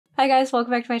Hi guys, welcome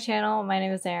back to my channel. My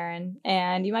name is Erin,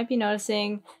 and you might be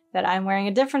noticing that I'm wearing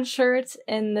a different shirt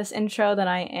in this intro than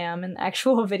I am in the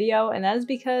actual video, and that is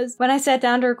because when I sat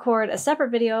down to record a separate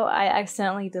video, I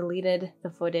accidentally deleted the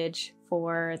footage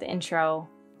for the intro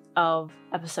of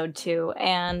episode 2,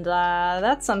 and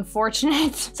that's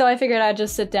unfortunate. So I figured I'd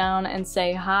just sit down and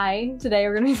say hi. Today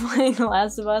we're gonna be playing The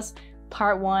Last of Us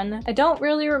Part 1. I don't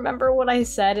really remember what I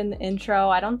said in the intro.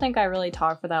 I don't think I really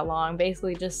talked for that long.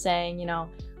 Basically just saying, you know,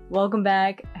 welcome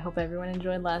back. I hope everyone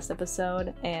enjoyed last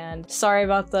episode, and sorry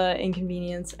about the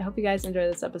inconvenience. I hope you guys enjoy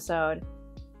this episode.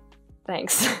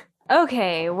 Thanks.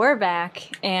 Okay, we're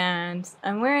back, and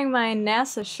I'm wearing my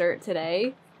NASA shirt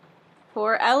today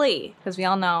for Ellie, because we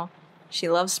all know she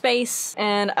loves space.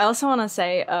 And I also want to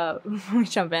say, let me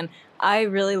jump in, I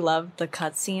really loved the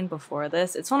cutscene before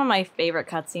this. It's one of my favorite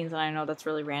cutscenes, and I know that's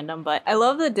really random, but I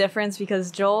love the difference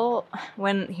because Joel,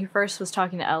 when he first was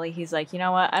talking to Ellie, he's like, you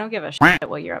know what, I don't give a shit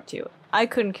what you're up to. I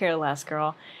couldn't care less,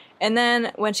 girl. And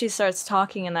then when she starts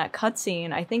talking in that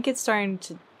cutscene, I think it's starting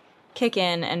to kick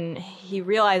in, and he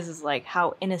realizes like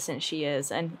how innocent she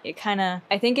is, and it kind of,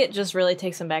 I think it just really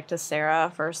takes him back to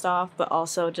Sarah first off, but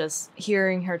also just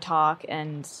hearing her talk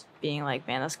and being like,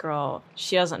 man, this girl,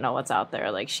 she doesn't know what's out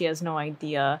there. Like, she has no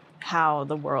idea how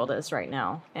the world is right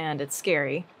now, and it's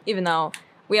scary, even though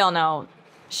we all know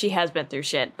she has been through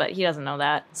shit, but he doesn't know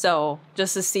that. So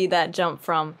just to see that jump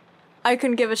from I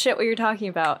couldn't give a shit what you're talking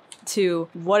about to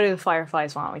what do the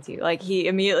Fireflies want with you? Like, he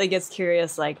immediately gets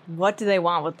curious, like, what do they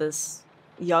want with this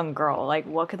young girl? Like,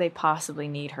 what could they possibly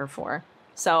need her for?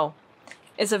 So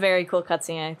it's a very cool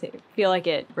cutscene. I feel like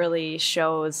it really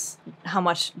shows how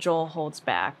much Joel holds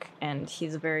back, and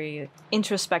he's a very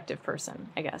introspective person,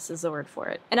 I guess is the word for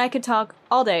it. And I could talk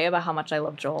all day about how much I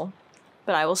love Joel,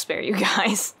 but I will spare you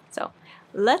guys. So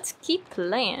let's keep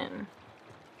playing.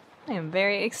 I am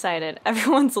very excited.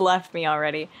 Everyone's left me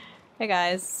already. Hey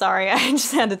guys, sorry, I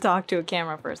just had to talk to a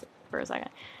camera for a second.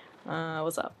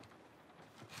 What's up?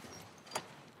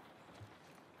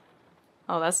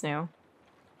 Oh, that's new.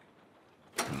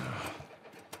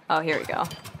 Oh, here we go.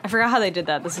 I forgot how they did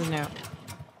that. This is new.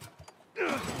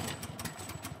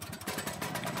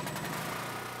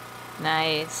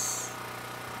 Nice.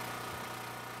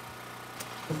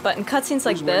 But in cutscenes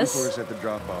like this,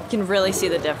 you can really see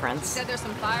the difference. Said there's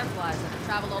some fireflies that have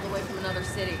traveled all the way from another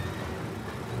city.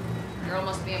 Girl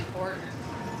must be important.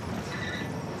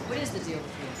 What is the deal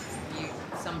with you? You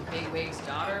some bigwig's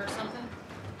daughter or something?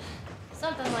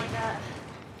 Something like that.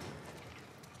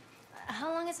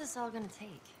 How long is this all gonna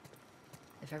take?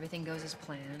 If everything goes as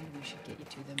planned, we should get you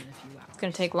to them in a few hours. It's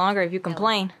gonna take longer if you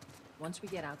complain. Ellie, once we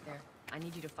get out there, I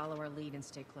need you to follow our lead and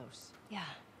stay close. Yeah,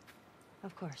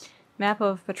 of course. Map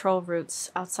of patrol routes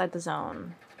outside the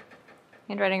zone.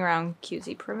 Handwriting around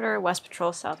QZ perimeter, West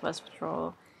Patrol, Southwest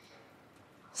Patrol.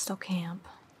 Still camp.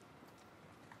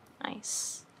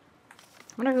 Nice.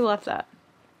 I wonder who left that.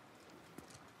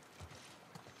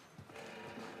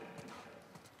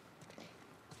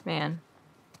 Man.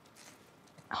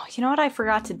 Oh, you know what I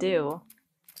forgot to do?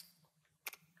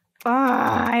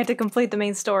 I had to complete the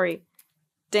main story.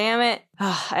 Damn it.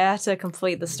 I have to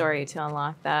complete the story to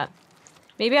unlock that.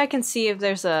 Maybe I can see if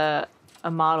there's a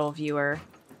model viewer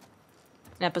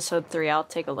in episode 3. I'll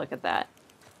take a look at that.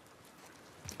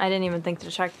 I didn't even think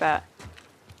to check that,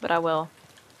 but I will.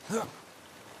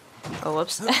 Oh,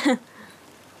 whoops. Now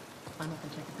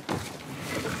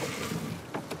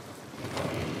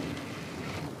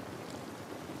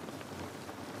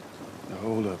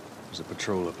hold up. There's a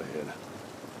patrol up ahead.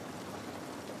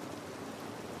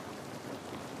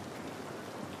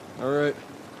 All right.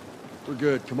 We're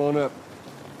good. Come on up.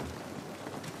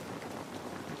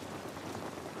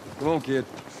 Come on, kid.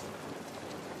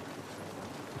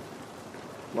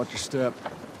 Watch your step.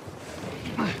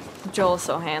 Joel's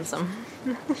so handsome.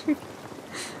 I'm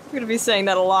gonna be saying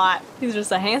that a lot. He's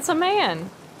just a handsome man.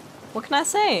 What can I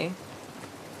say?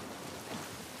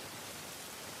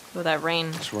 Oh, that rain.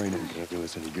 It's raining. Can't do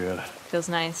us any good. Feels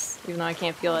nice, even though I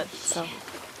can't feel it, so.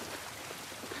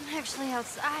 I'm actually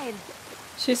outside.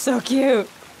 She's so cute.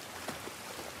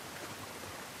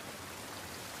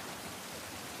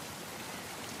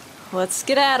 Let's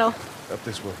skedaddle. Up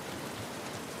this way.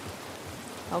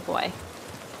 Oh boy.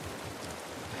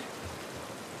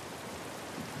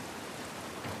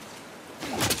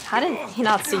 How did he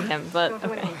not see him? But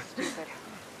okay.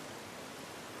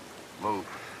 Move.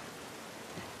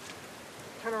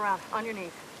 Turn around, on your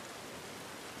knees.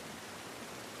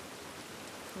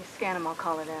 You scan him, I'll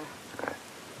call it in.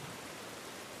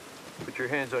 Put your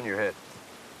hands on your head.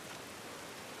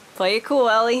 Play it cool,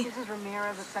 Ellie. This is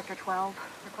Ramirez at Sector 12,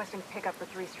 requesting pickup for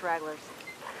 3 stragglers.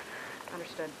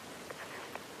 Understood.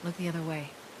 Look the other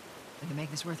way. We can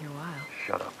make this worth your while.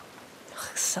 Shut up.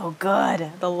 Looks so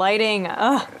good. The lighting.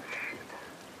 Ugh.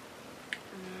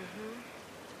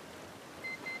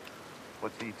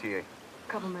 What's the ETA?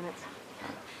 Couple minutes.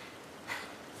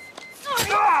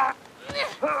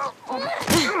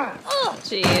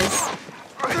 Jeez.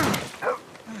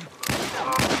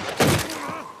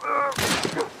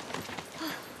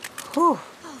 Whew.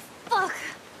 Fuck!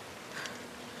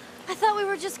 I thought we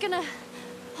were just gonna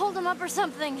hold him up or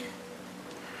something.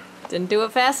 Didn't do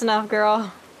it fast enough,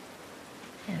 girl.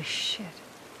 Oh, shit.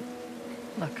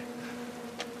 Look.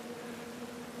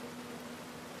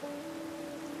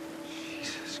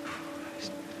 Jesus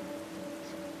Christ.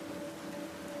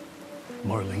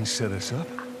 Marlene set us up?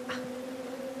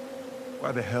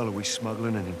 Why the hell are we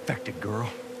smuggling an infected girl?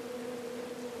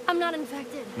 I'm not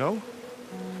infected. No?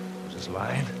 Just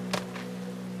lying?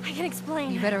 I can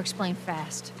explain. You better explain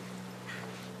fast.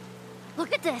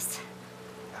 Look at this.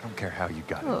 I don't care how you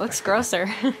got it. Oh, it looks grosser.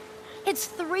 It's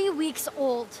 3 weeks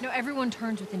old. No, everyone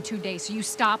turns within 2 days, so you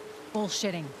stop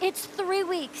bullshitting. It's 3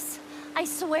 weeks. I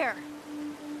swear.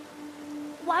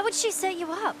 Why would she set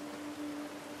you up?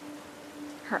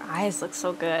 Her eyes look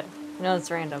so good. I know it's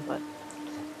random, but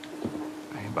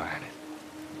I ain't buying it.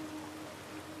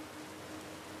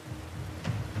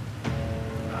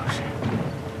 Oh, shit.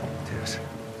 Tess.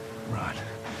 Run.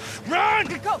 Run!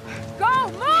 Go! Go!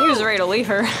 Move! he was ready to leave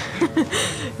her.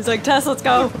 He's like, Tess, let's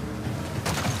go.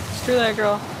 Screw that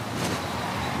girl.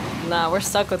 Nah, we're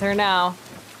stuck with her now.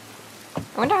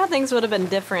 I wonder how things would have been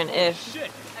different if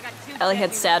Ellie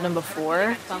had stabbed him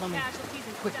before. Follow me.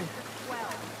 Quickly.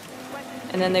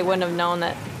 And then they wouldn't have known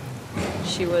that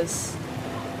she was...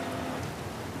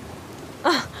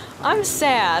 I'm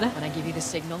sad. When I give you the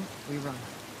signal, we run.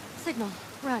 Signal.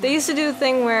 Run. They used to do a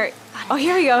thing where... Oh,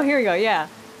 here we go, yeah.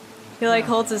 He like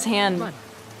holds his hand. Run.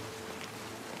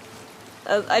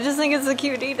 I just think it's a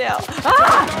cute detail.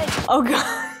 Ah! Oh god.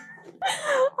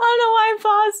 I don't know why I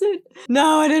paused it.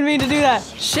 No, I didn't mean to do that.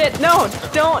 Shit, no,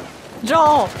 don't.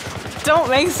 Joel, don't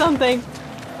make something.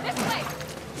 This way!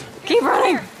 Keep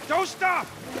running. Don't stop!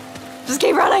 Just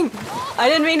keep running. I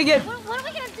didn't mean to get... What are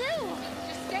we gonna do?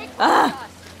 Just stay close Ah. to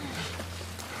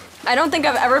us. I don't think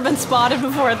I've ever been spotted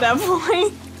before at that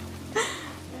point.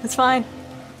 It's fine.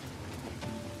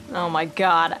 Oh my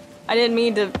god. I didn't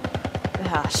mean to...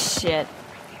 Ah, shit.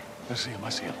 I see him, I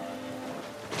see him.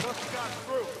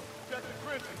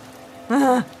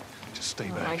 Oh Just stay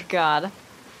my back. god.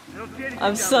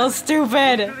 I'm so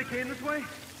stupid. Unless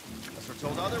we're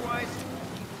told otherwise,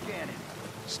 keep scanning.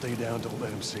 Stay down, don't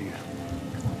let him see you.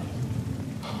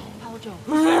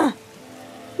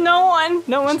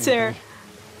 No one's See there. anything?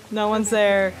 No one's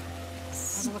there.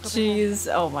 Jeez,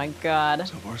 oh my god.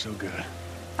 So far, so good.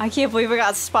 I can't believe I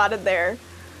got spotted there.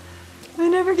 I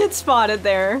never get spotted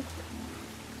there.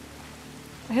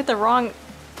 I hit the wrong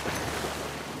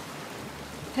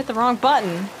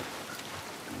button.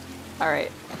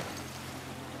 Alright.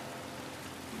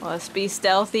 Let's be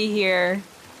stealthy here.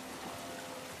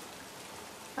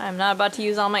 I'm not about to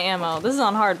use all my ammo. This is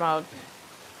on hard mode.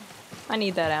 I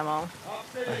need that ammo.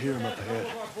 I hear him up ahead.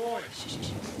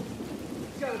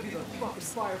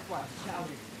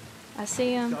 I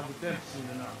see him.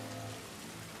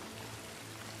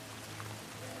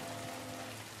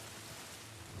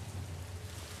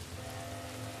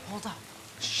 Hold up.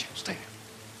 Shit, stay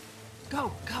there.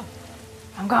 Go, go.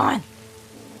 I'm going.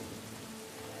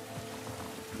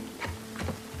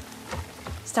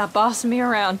 Stop bossing me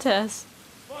around, Tess.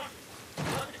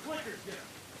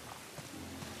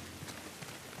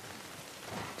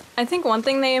 I think one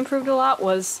thing they improved a lot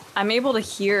was I'm able to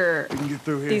hear We can get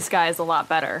through here. these guys a lot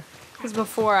better. Because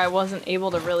before I wasn't able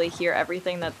to really hear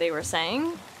everything that they were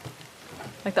saying.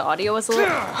 Like the audio was a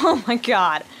little... Oh my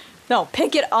god. No,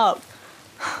 pick it up.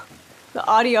 The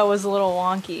audio was a little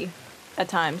wonky at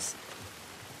times.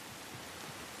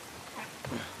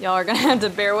 Y'all are gonna have to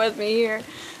bear with me here.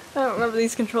 I don't remember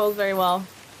these controls very well.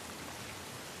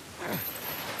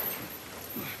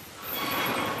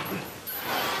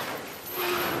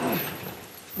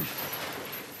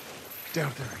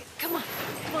 Down there. Come on.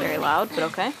 Very loud, but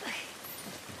okay.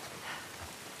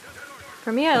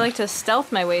 For me, I like to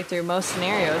stealth my way through most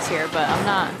scenarios here, but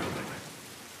I'm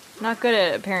not good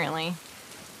at it, apparently.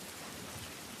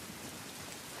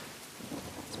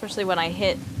 Especially when I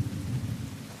hit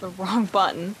the wrong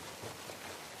button.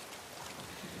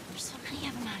 There's so many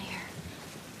of them out here.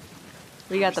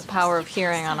 We got the power of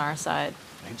hearing on our side.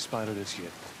 Ain't spotted us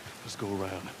yet. Let's go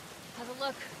around. Have a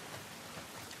look.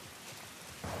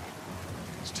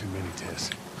 It's too many, Tess.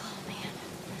 Oh man.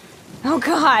 Oh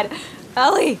god!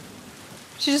 Ellie!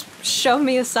 She just shoved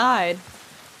me aside.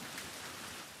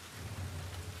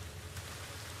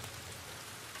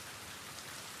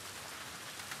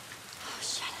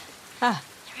 Ah,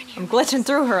 I'm glitching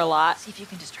through her a lot. See if you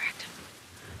can distract him.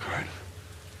 All right.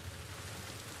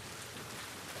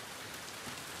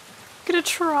 Gonna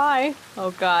try.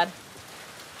 Oh god.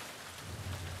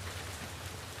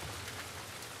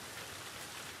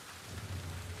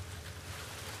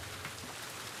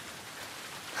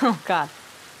 Oh god.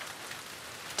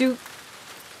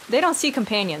 They don't see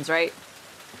companions, right?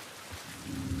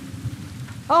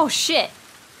 Oh shit!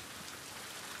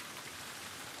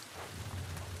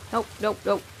 Nope, nope,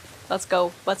 nope. Let's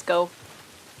go, let's go.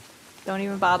 Don't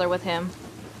even bother with him.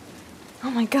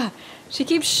 Oh my god, she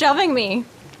keeps shoving me!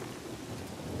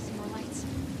 Some more lights.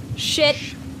 Shit!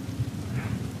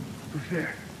 Who's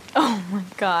there? Oh my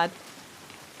god.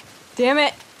 Damn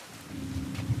it!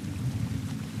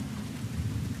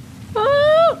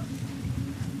 Ah!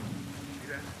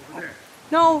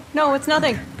 No, no, it's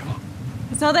nothing. Come on.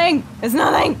 It's nothing! It's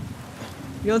nothing!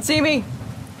 You don't see me!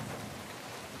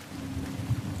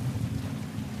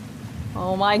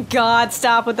 Oh my god,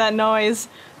 stop with that noise.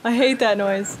 I hate that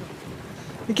noise.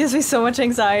 It gives me so much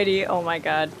anxiety. Oh my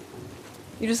god.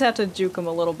 You just have to juke him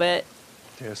a little bit.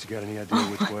 Tess, you got any idea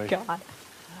which way? God.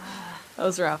 That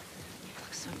was rough.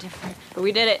 Looks so different. But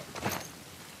we did it.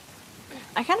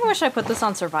 I kind of wish I put this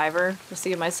on Survivor just to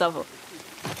give myself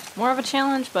more of a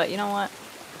challenge, but you know what?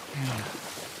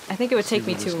 I think it would take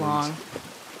me too long.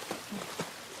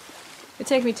 It'd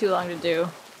take me too long to do.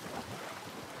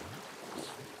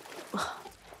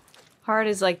 Hard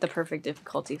is like the perfect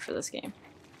difficulty for this game.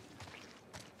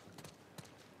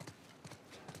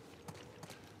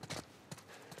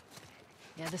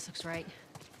 Yeah, this looks right.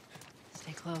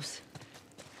 Stay close.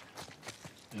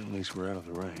 At least we're out of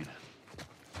the rain.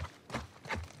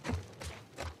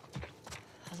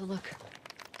 How's it look?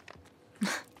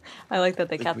 I like that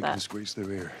they Think kept we can that. squeeze through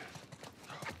here.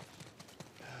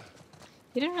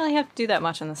 You didn't really have to do that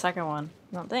much in the second one,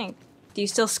 I don't think. Do you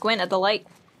still squint at the light?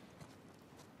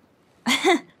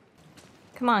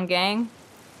 Come on, gang.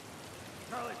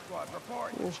 Charlie squad,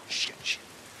 report. Shit.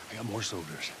 I got more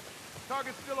soldiers.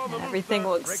 Target's still on the loose, Everything sir.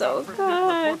 looks Break so out for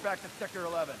good. report back to Sector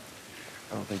 11.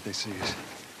 I don't think they see us.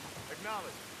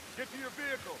 Acknowledge. Get to your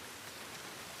vehicle.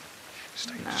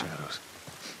 Stay in the shadows.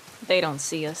 They don't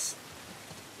see us.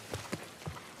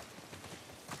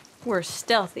 We're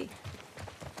stealthy.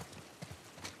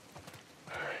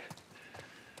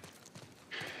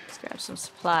 Let's grab some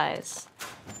supplies.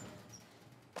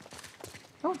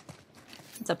 Oh,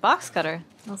 it's a box cutter.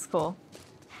 That's cool.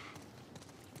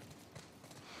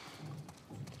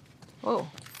 Whoa,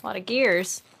 a lot of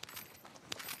gears.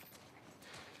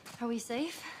 Are we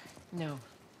safe? No,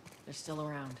 they're still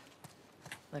around.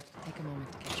 Look, take a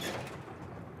moment to catch your breath.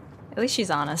 At least she's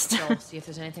honest. Joel, see if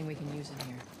there's anything we can use in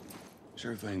here.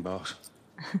 Sure thing, boss.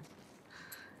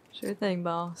 Sure thing,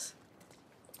 boss.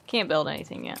 Can't build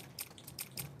anything yet.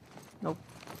 Nope.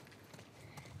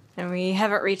 And we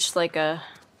haven't reached like a...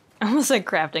 almost like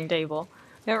crafting table.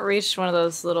 We haven't reached one of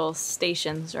those little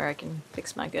stations where I can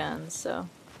fix my guns, so...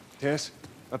 Tess,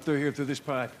 up through here through this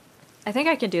pipe. I think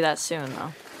I can do that soon, though.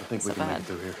 I think we Step can make ahead. it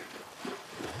through here.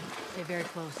 Stay very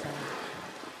close,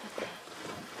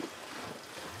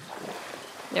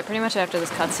 Yeah, pretty much after this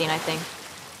cutscene, I think.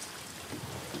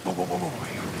 Whoa.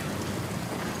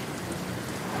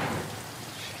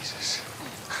 Jesus.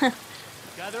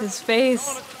 His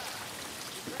face.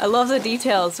 I love the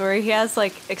details where he has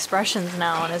like expressions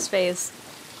now on his face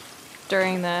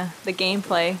during the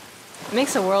gameplay. It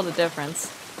makes a world of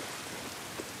difference.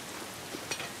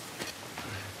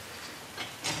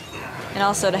 And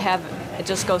also to have it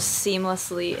just go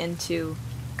seamlessly into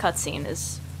cutscene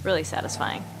is really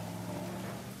satisfying.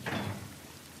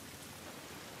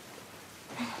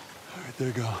 All right,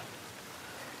 they're gone.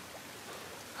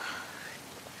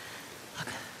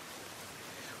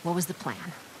 What was the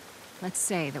plan? Let's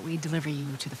say that we deliver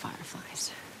you to the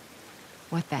Fireflies.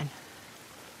 What then?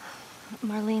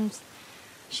 Marlene,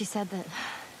 she said that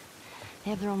they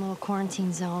have their own little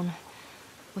quarantine zone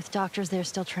with doctors there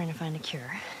still trying to find a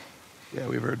cure. Yeah,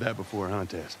 we've heard that before, huh,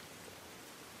 Tess?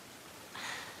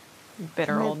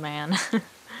 Bitter old man.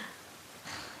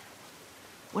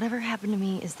 Whatever happened to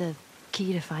me is the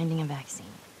key to finding a vaccine.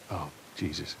 Oh,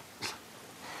 Jesus.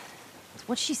 It's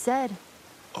what she said.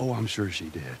 Oh, I'm sure she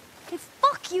did. Hey,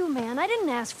 fuck you, man. I didn't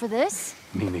ask for this.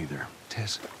 Me neither.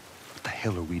 Tess, what the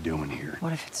hell are we doing here?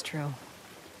 What if it's true?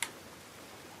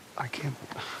 I can't...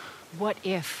 What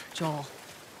if, Joel?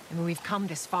 I mean, we've come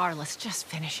this far. Let's just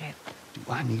finish it. Do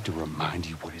I need to remind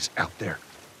you what is out there?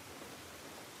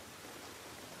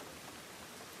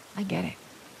 I get it.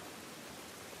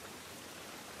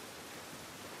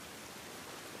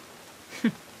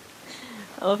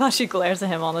 I love how she glares at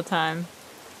him all the time.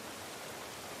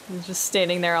 He's just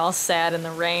standing there all sad in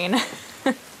the rain.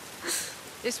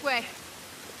 This way.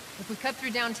 If we cut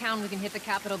through downtown, we can hit the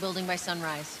Capitol building by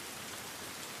sunrise.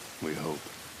 We hope.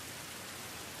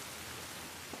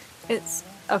 It's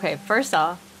okay, first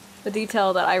off, the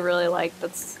detail that I really like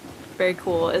that's very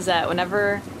cool is that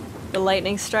whenever the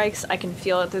lightning strikes, I can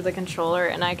feel it through the controller,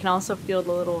 and I can also feel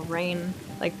the little rain,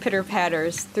 like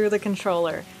pitter-patters through the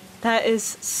controller. That is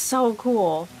so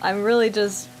cool. I'm really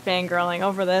just fangirling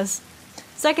over this.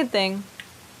 Second thing,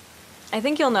 I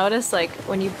think you'll notice, like,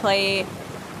 when you play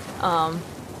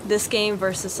this game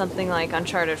versus something like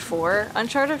Uncharted 4,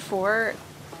 Uncharted 4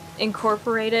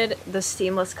 incorporated the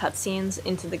seamless cutscenes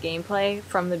into the gameplay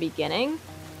from the beginning,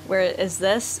 whereas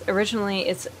this, originally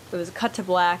it was cut to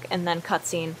black and then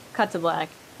cutscene, cut to black,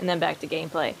 and then back to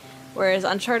gameplay. Whereas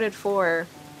Uncharted 4,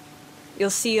 you'll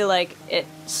see like it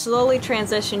slowly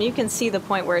transition. You can see the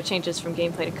point where it changes from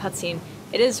gameplay to cutscene.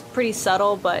 It is pretty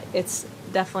subtle, but it's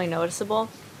definitely noticeable.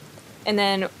 And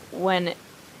then when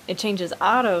it changes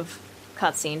out of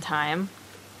cutscene time,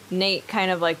 Nate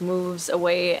kind of like moves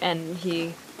away and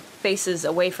he faces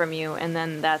away from you, and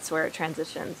then that's where it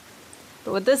transitions.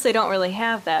 But with this, they don't really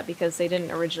have that because they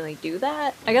didn't originally do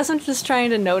that. I guess I'm just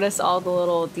trying to notice all the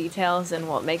little details and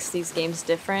what makes these games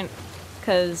different,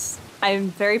 because I'm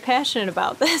very passionate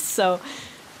about this, so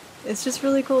it's just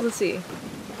really cool to see.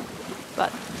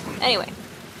 But anyway,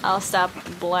 I'll stop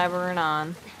blabbering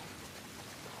on.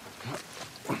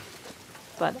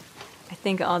 But I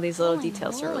think all these little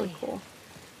details are really cool.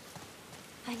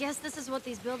 I guess this is what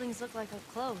these buildings look like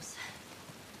up close.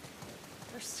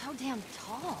 They're so damn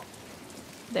tall.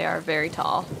 They are very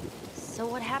tall. So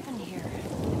what happened here?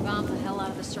 They bombed the hell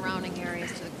out of the surrounding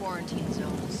areas to the quarantine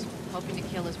zones, hoping to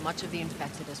kill as much of the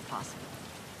infected as possible.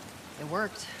 It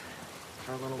worked.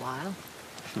 For a little while.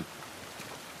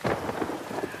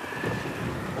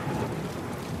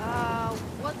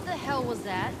 What the hell was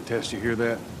that? Tess, you hear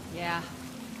that? Yeah.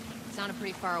 It sounded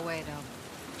pretty far away, though.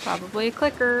 Probably a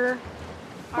clicker.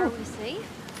 Are we safe?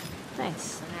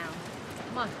 Nice. For now.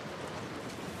 Come on.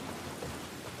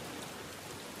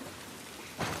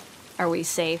 Are we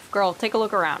safe? Girl, take a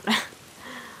look around.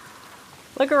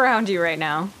 Look around you right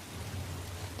now.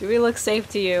 Do we look safe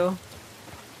to you?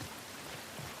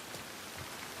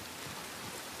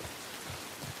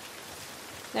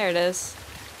 There it is.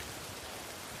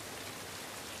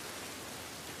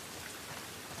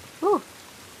 Whew.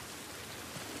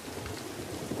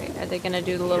 Wait, are they gonna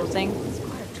do the little thing? It's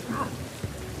quite a drop.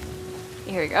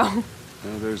 Here we go.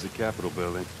 Oh, there's the Capitol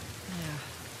building. Yeah.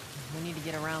 We need to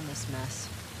get around this mess.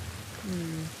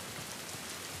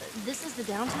 This is the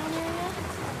downtown area?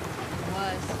 It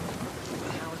was.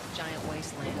 Now it's a giant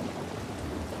wasteland.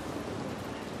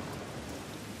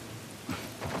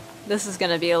 This is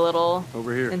gonna be a little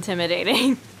Over here.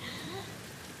 intimidating.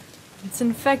 It's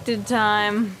infected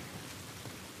time.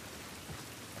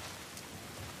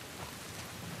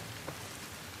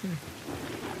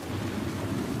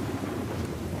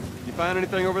 You find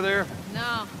anything over there?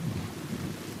 No.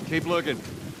 Keep looking.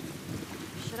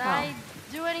 Should I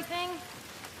do anything?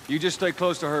 You just stay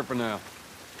close to her for now.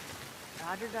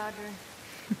 Dodger, Dodger.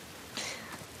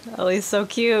 Ellie's so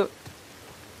cute.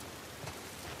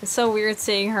 It's so weird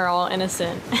seeing her all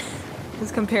innocent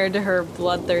as compared to her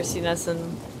bloodthirstiness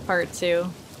in part 2.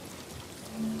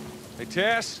 Hey,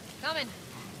 Tess? Coming.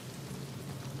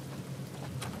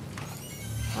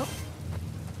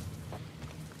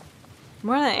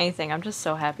 More than anything, I'm just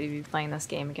so happy to be playing this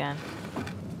game again.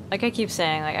 Like I keep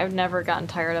saying, like I've never gotten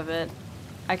tired of it.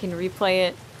 I can replay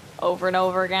it over and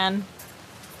over again,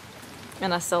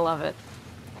 and I still love it.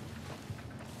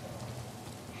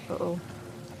 Uh-oh.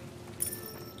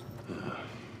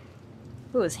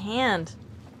 Ooh, his hand.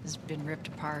 Has been ripped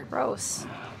apart. Gross.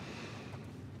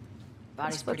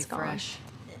 Body's His pretty foot's gone. fresh.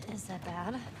 Is that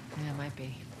bad? Yeah, it might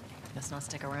be. Let's not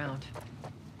stick around.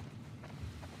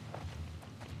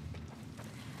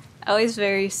 Ellie's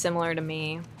very similar to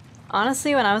me.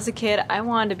 Honestly, when I was a kid, I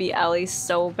wanted to be Ellie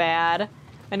so bad.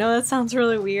 I know that sounds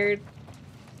really weird,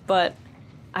 but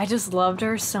I just loved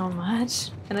her so much.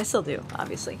 And I still do,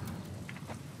 obviously.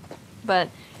 But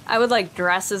I would like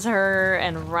dress as her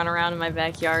and run around in my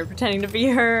backyard pretending to be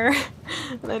her.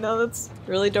 And I know that's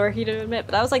really dorky to admit,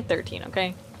 but I was like 13,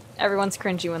 okay? Everyone's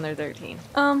cringy when they're 13.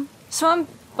 So I'm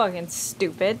fucking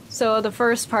stupid. So the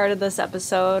first part of this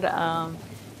episode,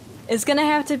 is gonna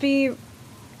have to be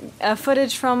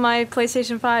footage from my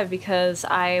PlayStation 5 because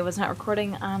I was not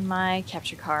recording on my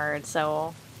capture card,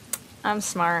 so I'm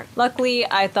smart. Luckily,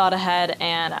 I thought ahead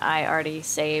and I already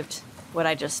saved what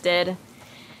I just did.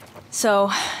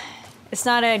 So it's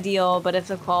not ideal, but if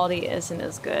the quality isn't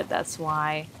as good, that's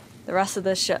why the rest of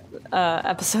this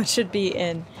episode should be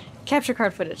in capture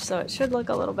card footage, so it should look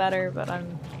a little better, but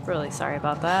I'm really sorry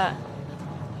about that.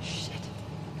 Shit.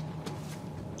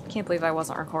 Can't believe I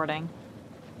wasn't recording.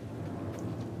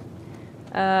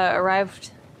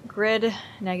 Arrived grid,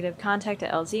 negative contact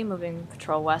at LZ, moving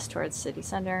patrol west towards city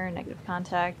center, negative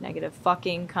contact, negative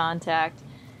fucking contact.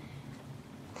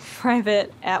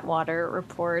 Private Atwater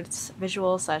reports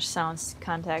visual / sound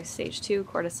contact stage 2,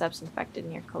 cordyceps infected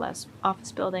near collapsed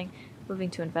office building, moving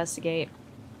to investigate.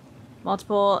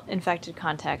 Multiple infected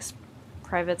contacts.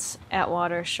 Privates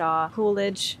Atwater, Shaw,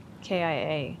 Coolidge,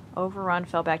 KIA. Overrun,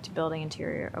 fell back to building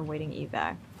interior, awaiting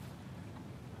evac.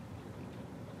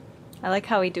 I like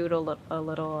how he doodled a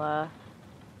little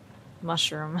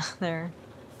mushroom there.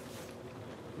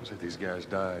 Looks like these guys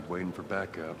died waiting for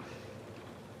backup.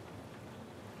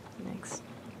 Thanks.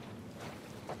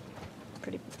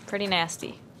 Pretty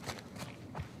nasty.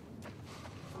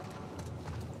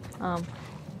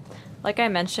 Like I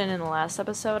mentioned in the last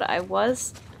episode, I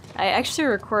actually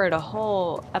recorded a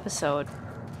whole episode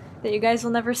that you guys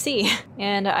will never see.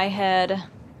 And I had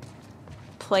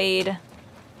played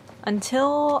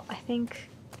until, I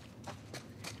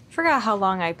forgot how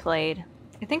long I played.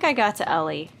 I think I got to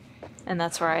Ellie, and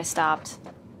that's where I stopped.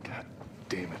 God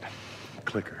damn it.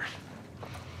 Clicker.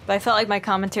 But I felt like my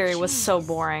commentary was so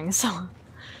boring, so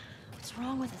What's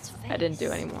wrong with its face? I didn't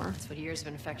do any more. That's what years of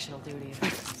infection will do to you.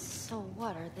 So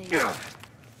what, are they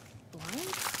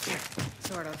blind?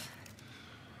 Sort of.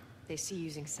 They see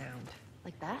using sound.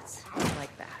 Like bats?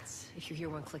 Like bats. If you hear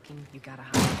one clicking, you gotta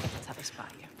hide. That's how they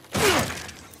spot you.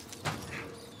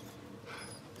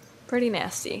 Pretty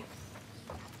nasty.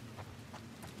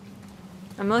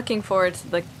 I'm looking forward to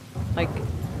the, like,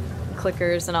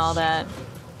 clickers and all that.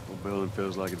 Whole building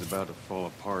feels like it's about to fall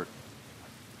apart.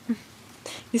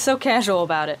 He's so casual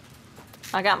about it.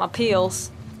 I got my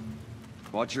peels.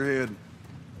 Watch your head.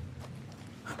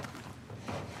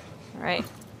 Alright.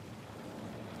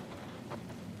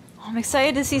 Oh, I'm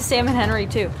excited to see Sam and Henry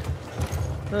too.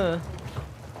 Ugh.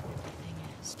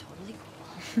 It's totally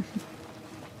cool.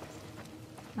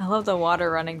 I love the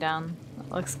water running down.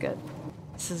 That looks good.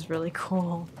 This is really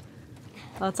cool.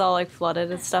 That's all like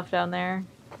flooded and stuff down there.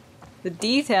 The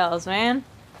details, man.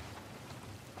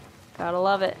 Gotta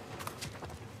love it.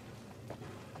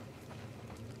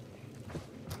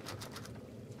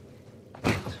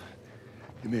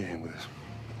 Give me a hand with this.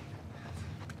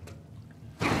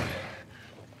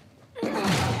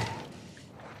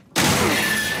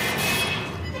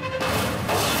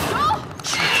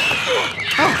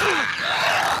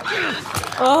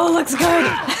 Oh, looks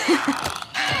good.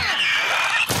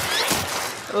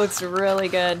 It looks really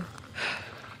good.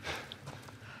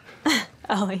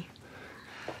 Ellie.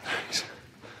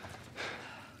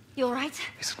 You alright?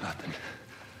 It's nothing.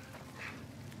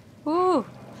 Woo.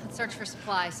 Let's search for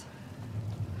supplies.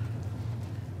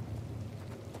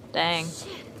 Dang. Shit.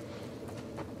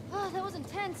 Oh, that was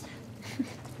intense.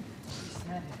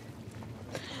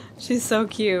 She's so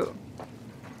cute.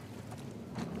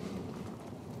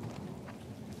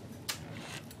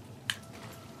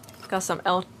 Got some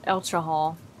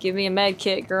alcohol. Give me a med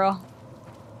kit, girl.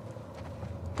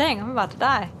 Dang, I'm about to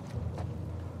die.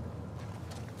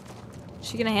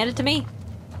 She gonna hand it to me?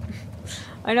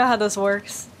 I know how this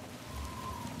works.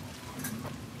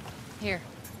 Here,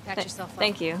 patch yourself up.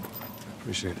 Thank you.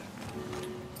 Appreciate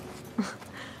it.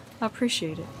 I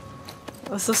appreciate it.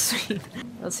 That was so sweet.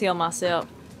 Let's heal myself.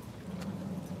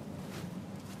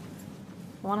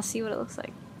 I want to see what it looks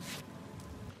like.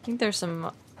 I think there's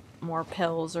some more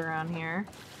pills around here.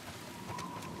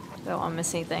 Don't want to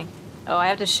miss anything. Oh, I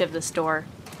have to shiv this door.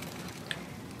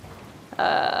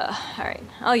 Alright.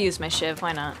 I'll use my shiv,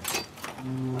 why not?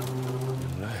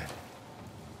 Right.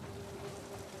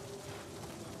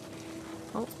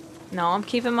 Oh, no, I'm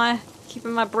keeping my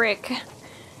brick.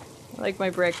 I like my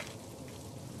brick.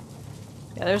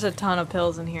 Yeah, there's a ton of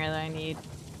pills in here that I need.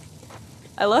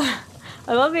 I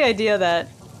love the idea that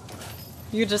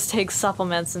you just take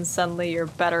supplements and suddenly you're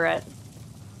better at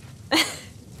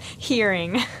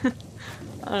hearing. I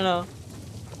don't know.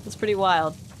 It's pretty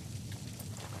wild.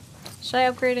 Should I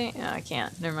upgrade it? No, I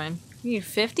can't. Never mind. You need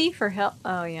 50 for help?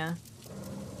 Oh, yeah.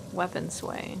 Weapon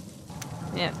sway.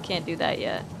 Yeah, can't do that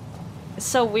yet. It's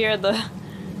so weird.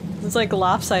 It's like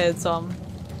lopsided some.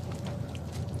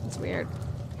 It's weird.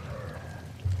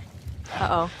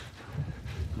 Uh-oh.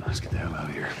 Let's get the hell out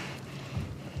of here.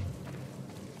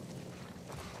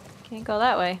 Can't go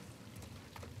that way.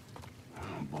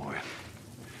 Oh boy.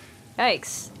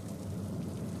 Yikes.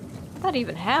 How'd that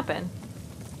even happen?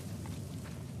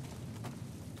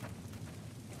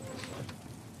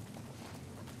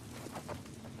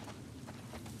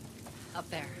 Up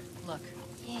there. Look.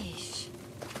 Yeesh.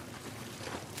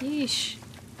 Yeesh.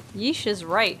 Yeesh is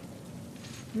right.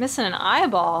 Missing an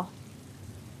eyeball.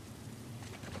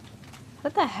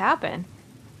 How'd that happen?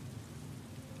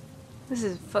 Does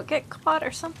his foot get caught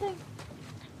or something?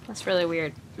 That's really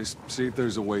weird. Just see if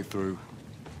there's a way through.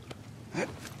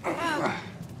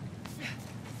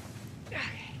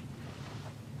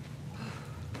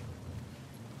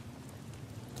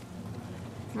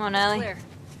 Come on, Ellie. Clear.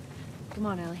 Come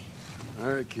on, Ellie. All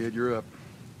right, kid, you're up.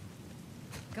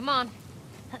 Come on.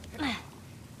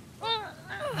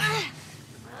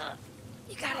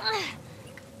 You got it.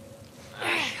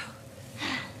 There you go.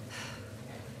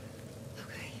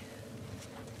 Okay.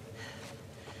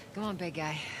 Come on, big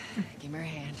guy. Give me your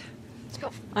hand. Let's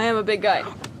go. I am a big guy.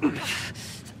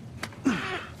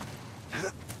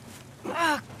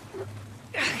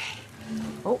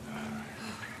 Oh.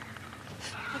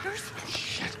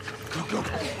 Shit. Go, go.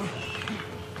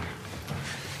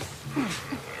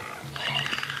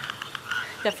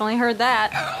 Definitely heard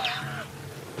that.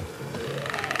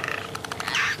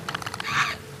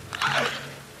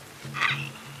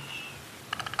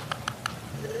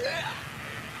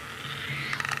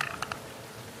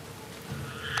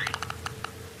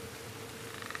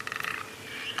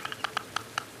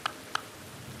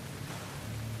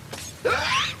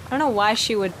 I don't know why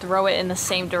she would throw it in the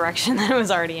same direction that it was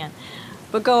already in.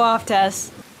 But go off,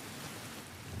 Tess.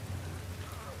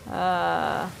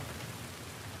 I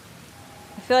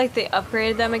feel like they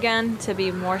upgraded them again to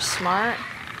be more smart.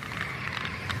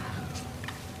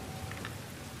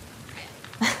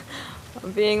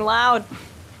 I'm being loud.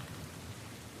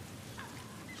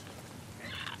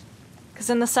 Because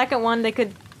in the second one, they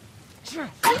could see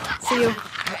you.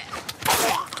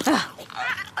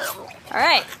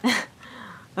 Alright.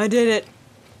 I did it.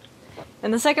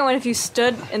 In the second one, if you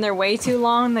stood in their way too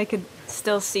long, they could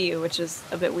still see you, which is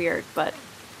a bit weird, but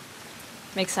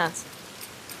makes sense.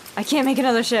 I can't make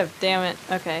another ship, damn it.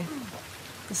 Okay.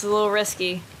 This is a little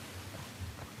risky.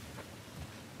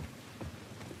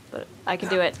 But I can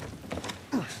do it.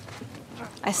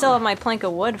 I still have my plank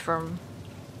of wood from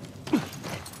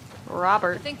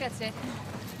Robert. I think that's it.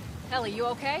 Ellie, you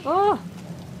okay? Oh! Other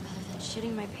than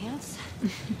shitting my pants,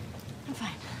 I'm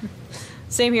fine.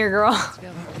 Same here, girl. Let's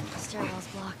go. The stairwell's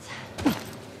blocked.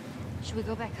 Should we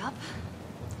go back up?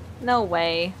 No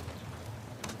way.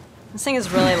 This thing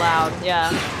is really loud,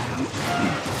 yeah.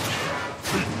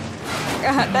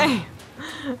 God dang.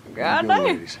 God Go, dang.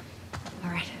 ladies.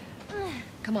 All right.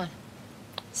 Come on.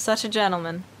 Such a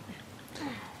gentleman.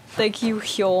 Thank you,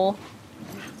 Hyol.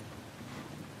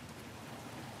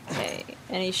 Okay,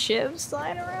 any shivs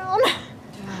lying around?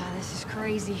 This is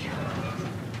crazy.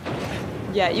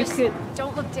 Yeah, you Just could.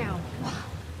 don't look down. Are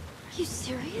you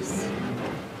serious?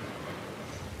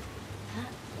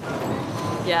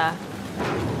 Yeah.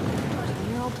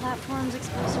 20-year-old platforms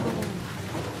exposed to weather.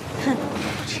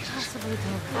 Possibly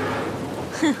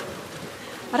cover.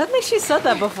 I don't think she said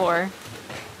that before.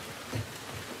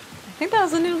 I think that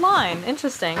was a new line.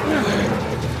 Interesting.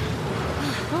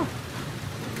 Oh.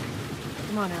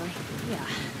 Come on, Ellie. Yeah.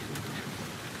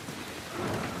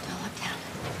 Don't look down.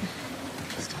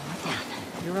 Just don't look down.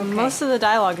 You're okay. Most of the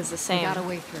dialogue is the We same. got a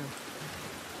way through.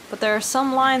 But there are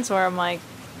some lines where I'm like,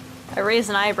 I raise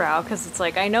an eyebrow because it's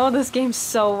like, I know this game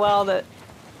so well that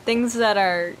things that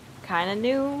are kind of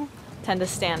new tend to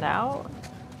stand out.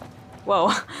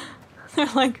 Whoa. They're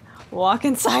like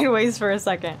walking sideways for a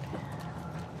second.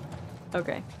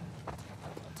 Okay.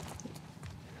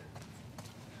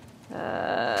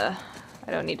 I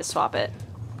don't need to swap it.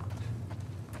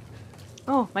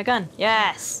 Oh, my gun.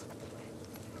 Yes!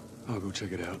 I'll go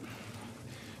check it out.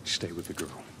 Stay with the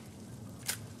girl.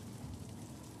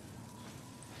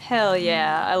 Hell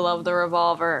yeah, I love the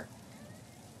revolver.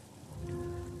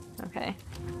 Okay.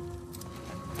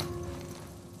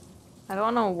 I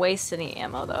don't want to waste any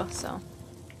ammo though, so.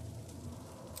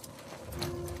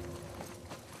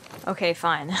 Okay,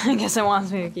 fine. I guess it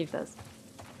wants me to keep this.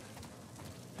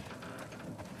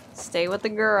 Stay with the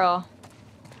girl.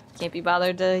 Can't be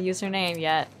bothered to use her name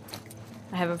yet.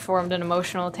 I haven't formed an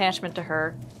emotional attachment to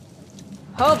her.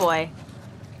 Oh boy.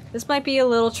 This might be a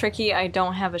little tricky. I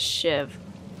don't have a shiv.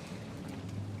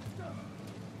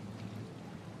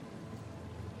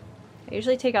 I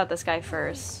usually take out this guy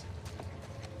first.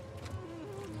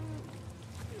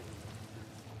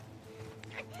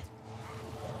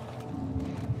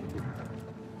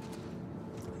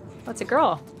 What's a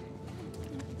girl?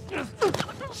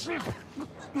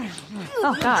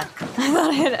 Oh god. I thought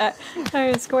I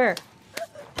hit a square.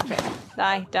 Okay.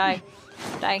 Die, die,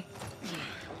 die.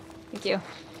 Thank you.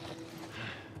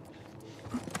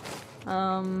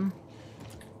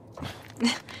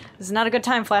 This is not a good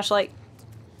time, flashlight.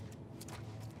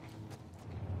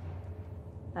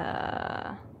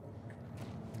 Oh,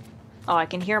 I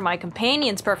can hear my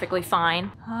companions perfectly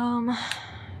fine.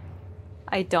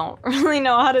 I don't really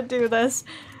know how to do this.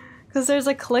 Because there's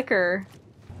a clicker.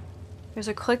 There's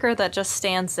a clicker that just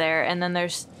stands there, and then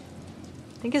there's...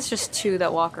 I think it's just 2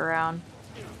 that walk around.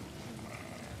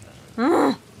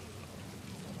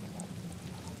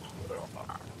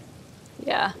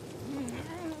 Yeah.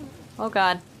 Oh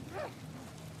god.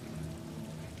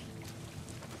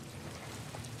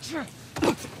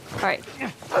 Alright.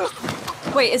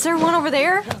 Wait, is there one over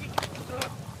there?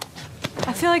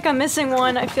 I feel like I'm missing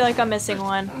one. I feel like I'm missing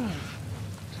one.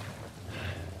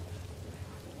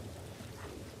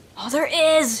 Oh, there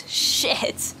is!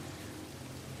 Shit!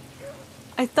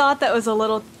 I thought that was a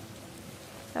little...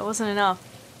 That wasn't enough.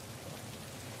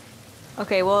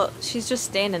 Okay, well, she's just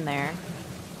standing there.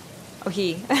 Oh,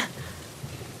 he.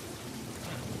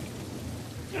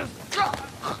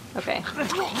 Okay.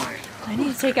 I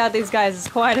need to take out these guys as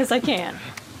quiet as I can.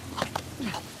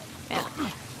 Man,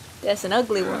 that's an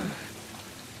ugly one.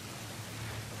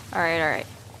 Alright, alright.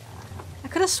 I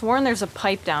could have sworn there's a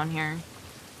pipe down here.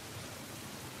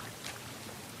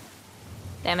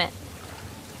 Damn it.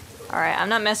 Alright, I'm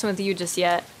not messing with you just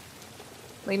yet.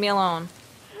 Leave me alone.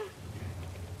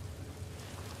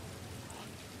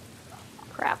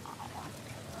 Crap.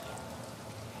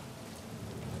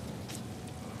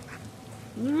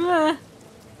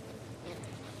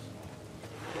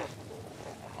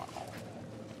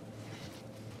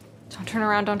 Don't turn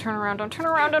around, don't turn around, don't turn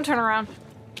around, don't turn around.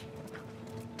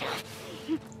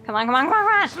 Come on, come on, come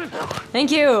on, come on!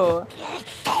 Thank you!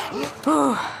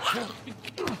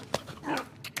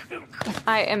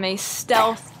 I am a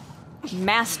stealth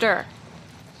master.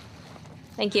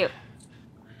 Thank you.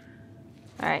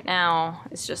 Alright, now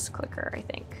it's just a clicker, I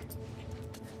think.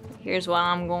 Here's what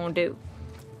I'm gonna do.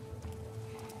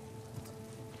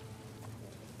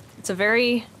 It's a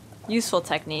very useful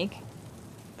technique,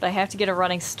 but I have to get a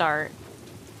running start.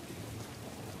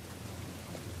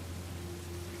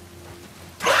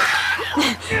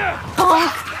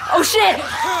 Oh shit!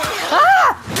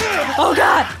 Ah! Oh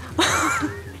god!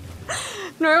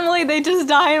 Normally they just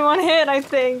die in one hit, I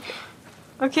think.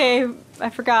 Okay, I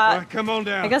forgot. Right, come on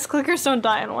down. I guess clickers don't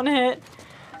die in one hit.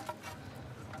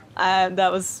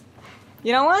 That was...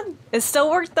 You know what? It still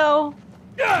worked though.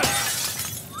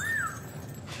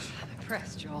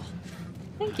 Press, Joel.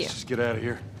 Thank you. Let's just get out of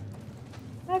here.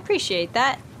 I appreciate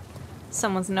that.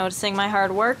 Someone's noticing my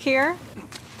hard work here.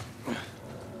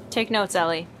 Take notes,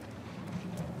 Ellie.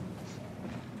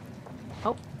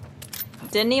 Oh.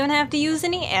 Didn't even have to use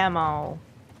any ammo.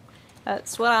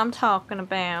 That's what I'm talking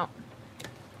about.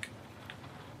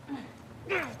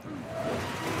 Ooh.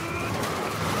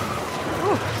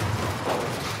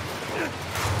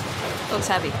 Looks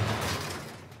heavy.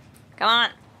 Come on.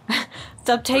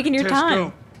 Stop taking your Tess, time.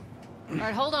 go. All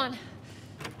right, hold on.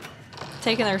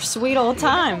 Taking their sweet old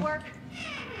time.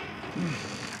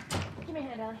 Give me a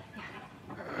hand, Ellie.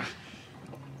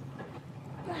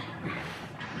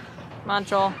 Come on,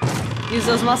 Joel. Use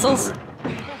those muscles.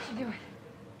 That should do it.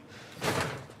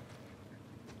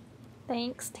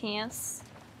 Thanks, Tess.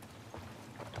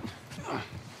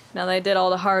 Now they did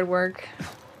all the hard work.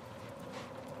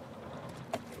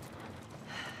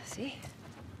 See?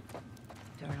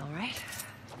 Doing all right?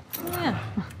 Yeah.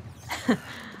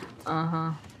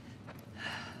 Uh-huh.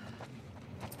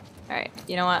 Alright,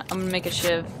 you know what? I'm gonna make a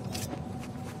shiv.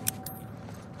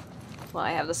 Well,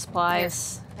 I have the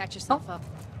supplies. Here, patch yourself up.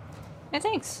 Yeah,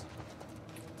 thanks.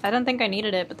 I don't think I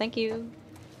needed it, but thank you.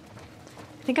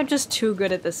 I think I'm just too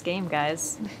good at this game,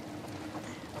 guys.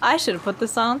 I should have put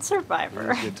this on Survivor.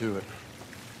 Let's get to it.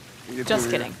 Get Just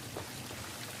through kidding. here.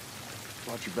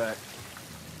 Watch your back.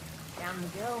 Down we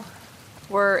go.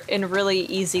 We're in really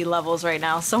easy levels right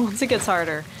now, so once it gets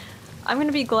harder, I'm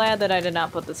gonna be glad that I did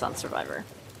not put this on Survivor.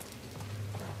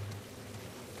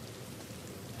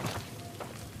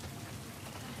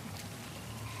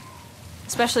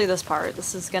 Especially this part.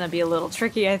 This is gonna be a little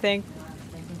tricky, I think.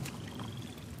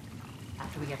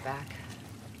 After we get back,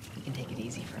 we can take it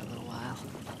easy for a little while.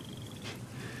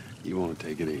 You want to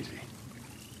take it easy.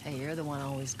 Hey, you're the one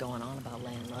always going on about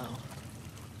laying low.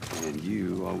 And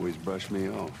you always brush me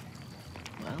off.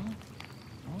 Well,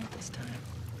 I won't this time.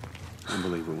 I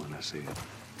believe it when I see it.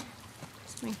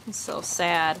 This makes me so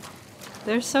sad.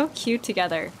 They're so cute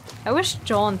together. I wish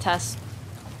Joel and Tess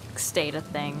stayed a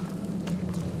thing.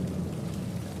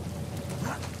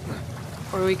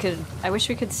 Or we could... I wish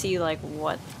we could see, like,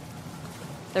 what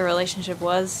their relationship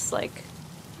was, like,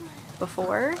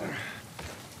 before.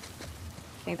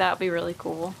 I think that would be really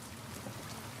cool.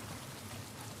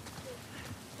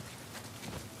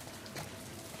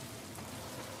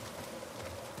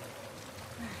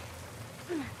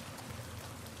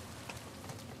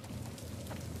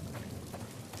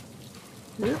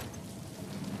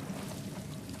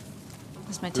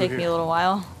 This might take me a little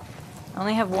while. I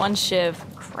only have one shiv.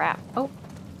 Crap. Oh.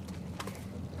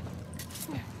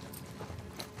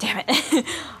 Damn it.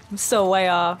 I'm so way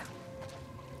off.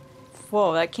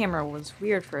 Whoa, that camera was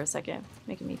weird for a second.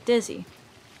 Making me dizzy.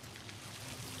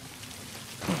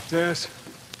 Tess,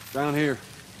 down here.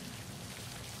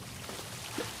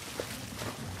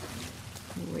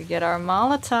 We get our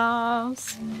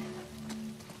Molotovs.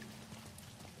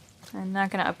 I'm not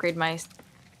gonna upgrade my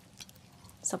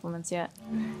supplements yet.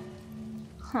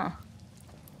 Huh.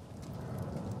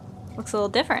 Looks a little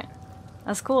different.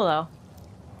 That's cool though.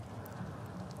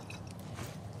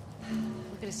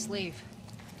 Look at his sleeve.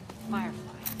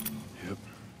 Firefly. Yep.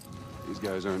 These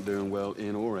guys aren't doing well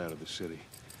in or out of the city.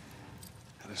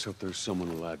 Let's hope there's someone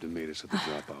alive to meet us at the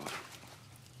drop-off.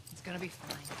 It's gonna be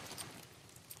fine.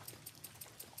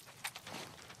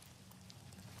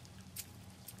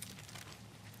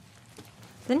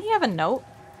 Didn't he have a note?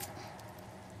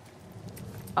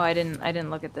 Oh, I didn't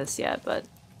look at this yet, but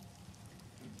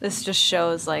this just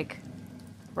shows like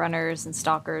runners and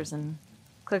stalkers and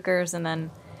clickers, and then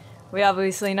we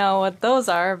obviously know what those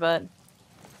are, but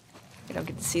we don't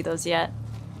get to see those yet.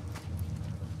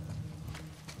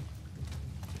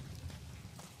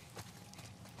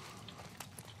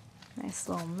 Nice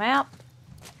little map.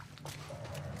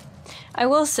 I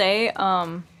will say,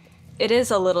 it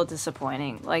is a little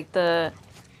disappointing. Like the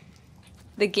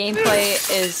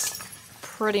gameplay is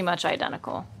pretty much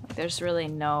identical. Like, there's really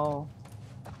no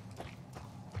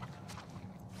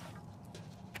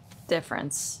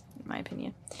difference, in my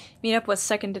opinion. Meet up with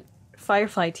 2nd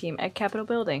Firefly team at Capitol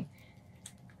Building.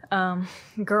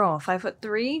 Girl,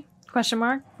 5'3", question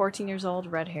mark, 14 years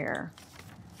old, red hair.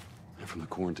 They're from the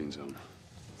quarantine zone.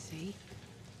 See?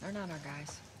 They're not our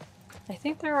guys. I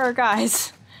think there are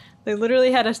guys. They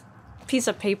literally had a piece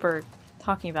of paper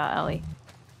talking about Ellie.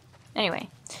 Anyway,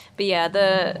 but yeah,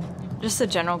 just the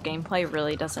general gameplay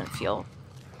really doesn't feel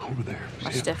Over there.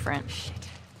 much different.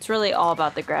 It's really all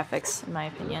about the graphics, in my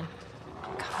opinion.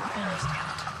 God, I understand.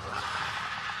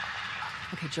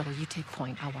 Okay, Joel, you take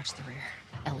point. I'll watch the rear.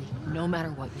 Ellie, no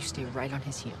matter what, you stay right on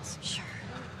his heels. Sure.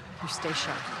 You stay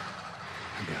sharp.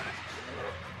 I got it.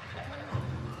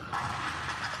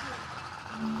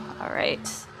 All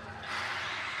right.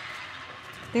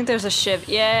 I think there's a shiv.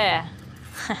 Yeah.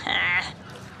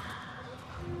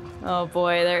 Oh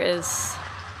boy, there is.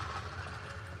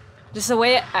 Just the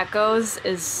way it echoes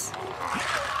is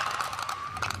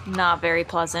not very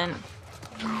pleasant.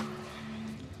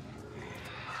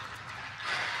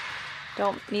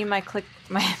 Don't need my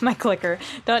clicker.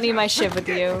 Don't need my shiv with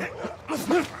you.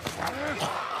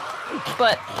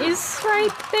 But he's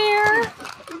right there.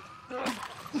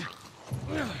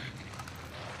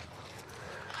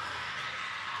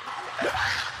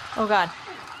 Oh god.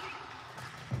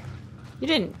 You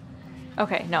didn't.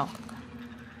 Okay, no.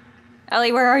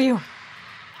 Ellie, where are you?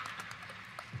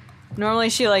 Normally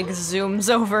she like zooms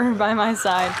over by my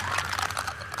side.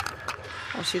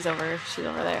 Oh, she's over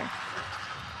there.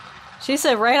 She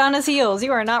said right on his heels.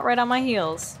 You are not right on my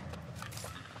heels.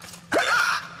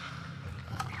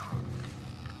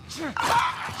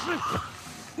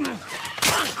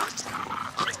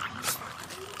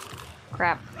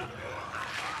 Crap.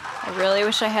 I really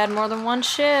wish I had more than one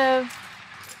shiv.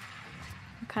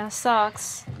 It kind of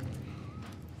sucks.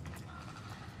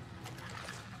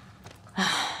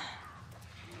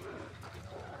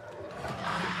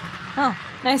 Oh,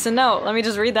 nice a note. Let me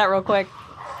just read that real quick.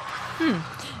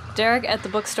 Derek at the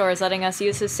bookstore is letting us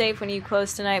use his safe when you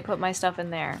close tonight. Put my stuff in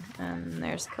there. And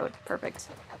there's the code. Perfect.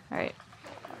 Alright.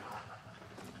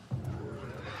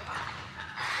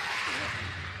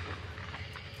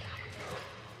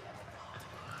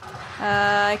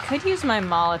 I could use my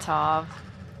Molotov.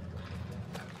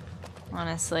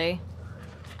 Honestly.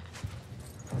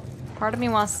 Part of me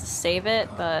wants to save it,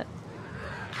 but...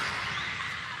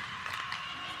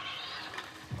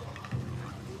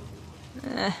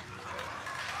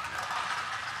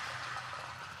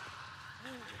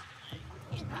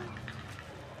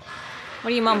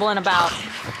 What are you mumbling about?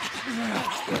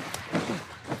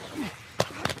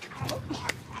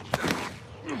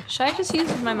 Should I just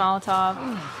use my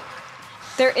Molotov?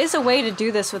 There is a way to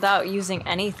do this without using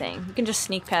anything. You can just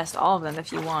sneak past all of them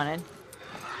if you wanted.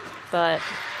 But...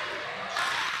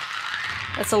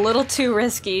 that's a little too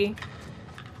risky.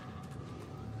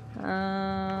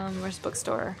 Where's the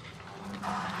bookstore?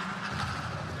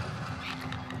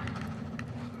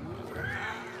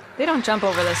 They don't jump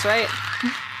over this, right?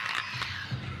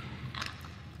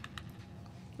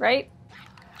 Right?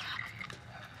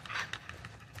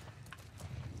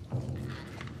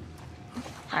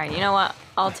 Alright, you know what?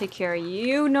 I'll take care of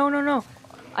you. No, no, no.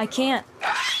 I can't.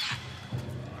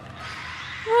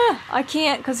 I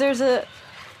can't, because there's a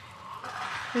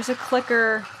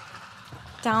clicker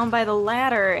down by the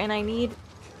ladder, and I need...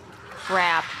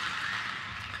 Crap.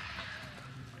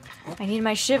 I need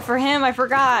my shit for him, I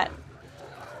forgot.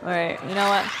 Alright, you know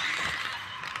what?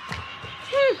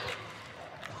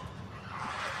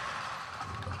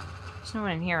 There's no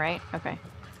one in here, right? Okay.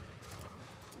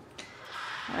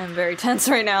 I'm very tense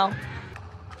right now.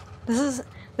 This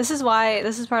is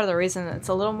part of the reason it's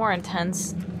a little more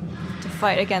intense to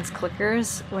fight against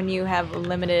clickers when you have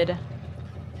limited...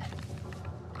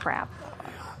 Crap.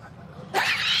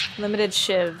 Limited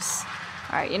shivs.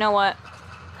 Alright, you know what?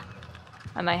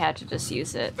 I might have to just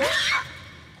use it.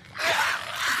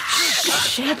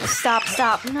 Shit,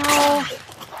 stop, no!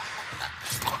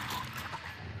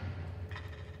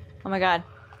 Oh my god.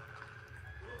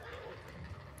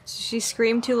 Did she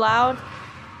scream too loud?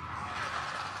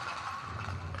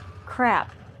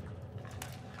 Crap.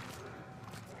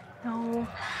 No.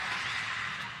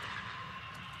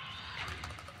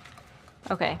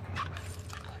 Okay.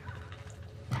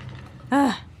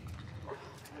 Ugh.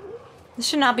 This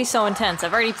should not be so intense.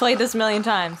 I've already played this a million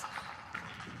times.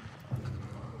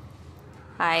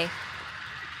 Hi.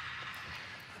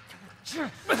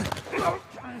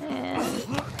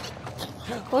 And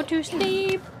go to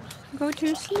sleep. Go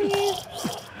to sleep. Go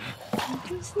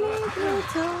to sleep,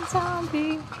 little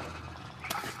zombie.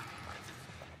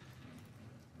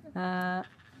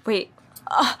 Wait.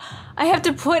 I have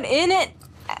to put in it.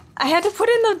 I have to put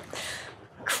in the...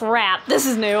 Crap. This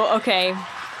is new. Okay.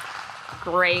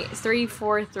 Great.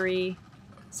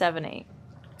 34378.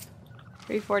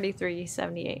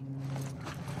 34378.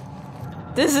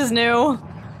 This is new.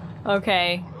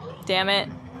 Okay. Damn it.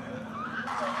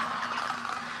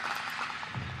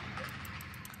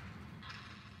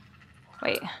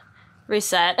 Wait.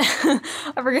 Reset. I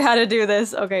forgot how to do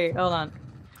this. Okay, hold on.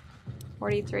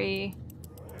 43.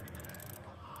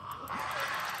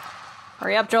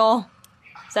 Hurry up, Joel.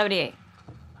 78.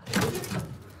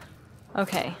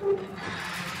 Okay.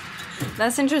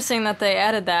 That's interesting that they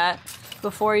added that.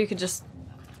 Before you could just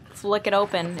flick it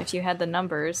open if you had the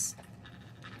numbers.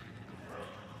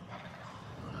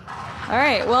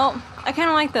 Alright, well, I kind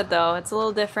of like that though. It's a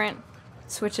little different.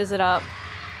 Switches it up.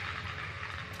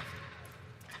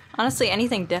 Honestly,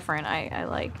 anything different I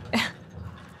like.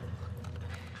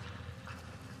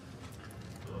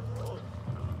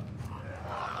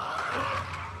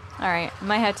 Alright, I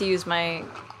might have to use my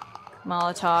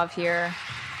Molotov here.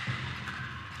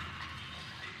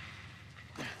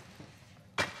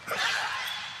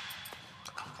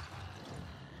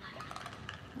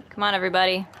 Come on,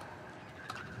 everybody.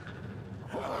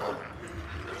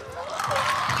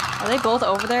 Are they both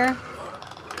over there?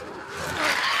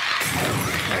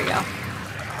 There we go.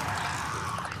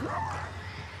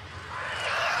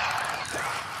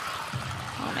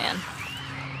 Oh, man.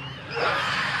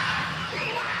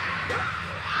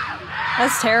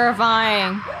 That's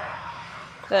terrifying.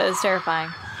 That is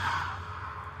terrifying.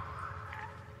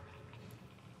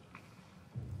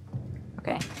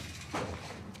 Okay. I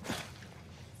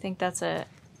think that's it.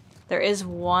 There is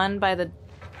one by the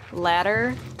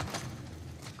ladder.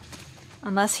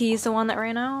 Unless he's the one that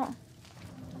ran out.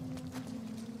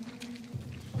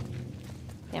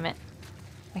 Damn it.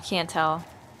 I can't tell.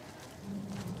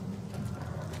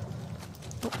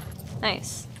 Oh,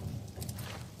 nice.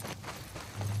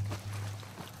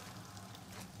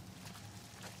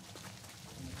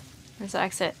 Where's the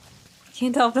exit? I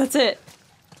can't tell if that's it.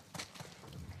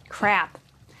 Crap.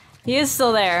 He is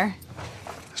still there.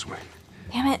 This way.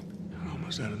 Damn it. I'm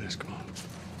almost out of this. Come on.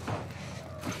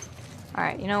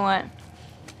 Alright, you know what?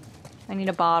 I need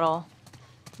a bottle.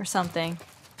 Or something.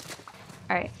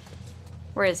 Alright.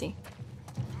 Where is he?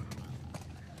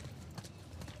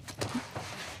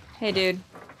 Hey, dude.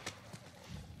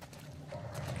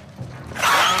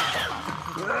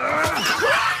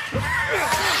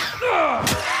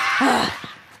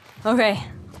 Okay.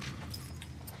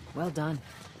 Well done.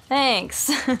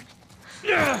 Thanks.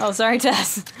 Oh, sorry,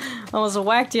 Tess. Almost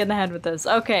whacked you in the head with this.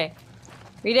 Okay.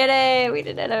 We did it! We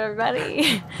did it,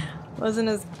 everybody! Wasn't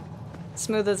as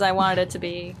smooth as I wanted it to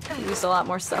be. Used a lot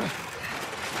more stuff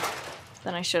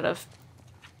than I should have.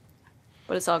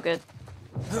 But it's all good.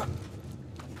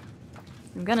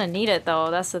 I'm gonna need it, though.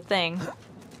 That's the thing.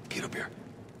 Get up here.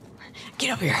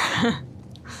 Get up here!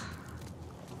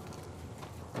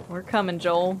 We're coming,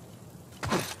 Joel.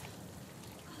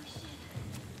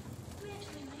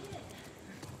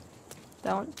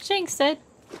 Don't jinx it.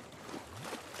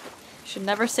 Should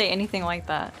never say anything like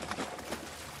that.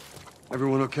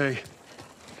 Everyone okay?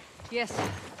 Yes.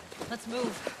 Let's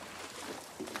move.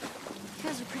 You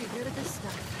guys are pretty good at this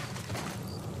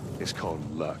stuff. It's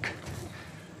called luck.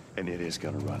 And it is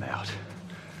gonna run out.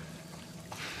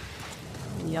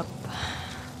 Yep.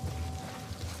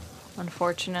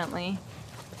 Unfortunately.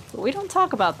 But we don't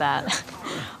talk about that.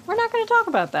 We're not going to talk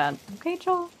about that. Okay,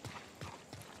 Joel?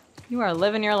 You are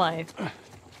living your life.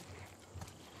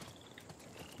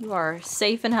 You are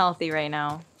safe and healthy right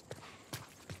now.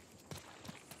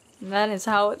 And that is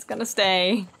how it's going to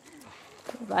stay.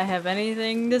 If I have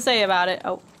anything to say about it.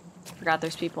 Oh, forgot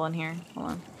there's people in here.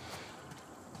 Hold on.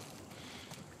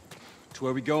 So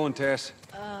where we going, Tess?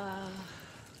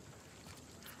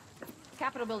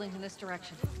 Capitol building's in this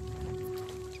direction.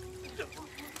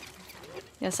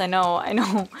 Yes, I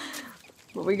know.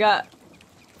 But we got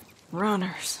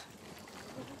runners.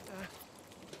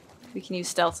 We can use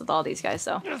stealth with all these guys,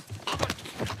 though.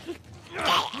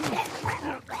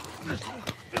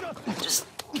 Just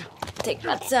take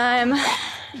my time.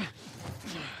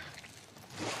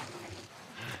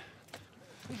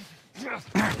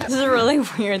 This is a really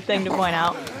weird thing to point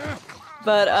out.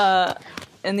 But,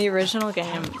 in the original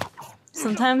game,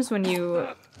 sometimes when you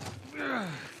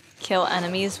kill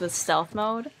enemies with stealth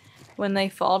mode, when they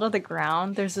fall to the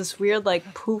ground, there's this weird,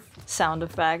 like, poof sound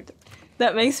effect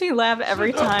that makes me laugh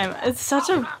every time. It's such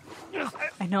a...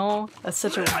 I know, that's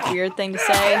such a weird thing to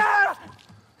say.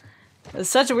 It's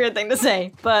such a weird thing to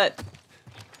say, but...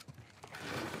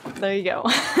 there you go.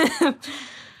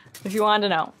 If you wanted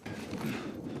to know.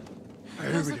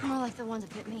 Those look more like the ones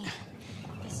that bit me.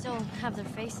 They still have their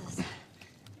faces.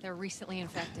 They're recently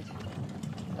infected.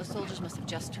 Those soldiers must have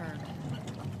just turned.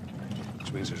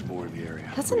 Which means there's more in the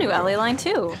area. That's a new Ellie line,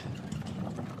 too.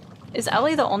 Is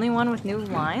Ellie the only one with new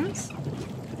lines?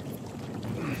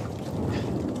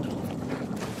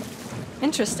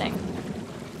 Interesting.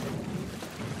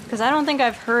 Because I don't think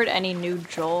I've heard any new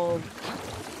Joel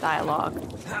dialogue.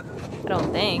 I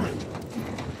don't think.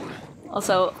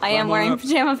 Also, I am wearing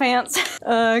pajama pants.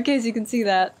 In case you can see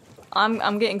that.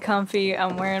 I'm getting comfy.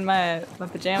 I'm wearing my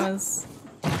pajamas.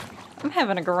 I'm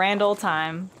having a grand old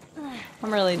time.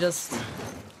 I'm really just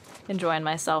enjoying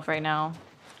myself right now.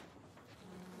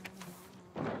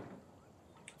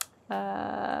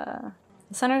 The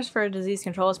Centers for Disease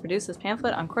Control has produced this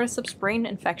pamphlet on cordyceps brain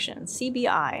infection,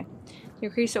 CBI, to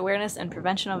increase awareness and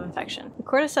prevention of infection. The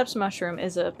cordyceps mushroom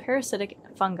is a parasitic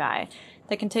fungi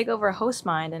that can take over a host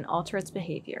mind and alter its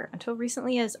behavior. Until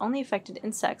recently, it has only affected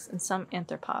insects and some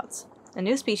arthropods. A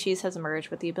new species has emerged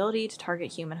with the ability to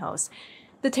target human hosts.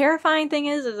 The terrifying thing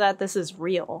is that this is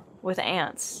real with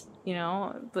ants, you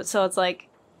know? But so it's like,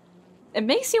 it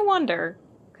makes you wonder,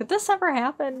 could this ever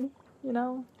happen, you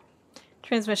know?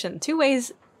 Transmission. Two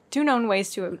known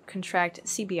ways to contract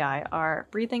CBI are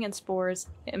breathing in spores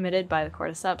emitted by the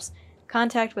cordyceps,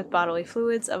 contact with bodily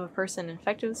fluids of a person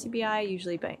infected with CBI,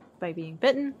 usually by being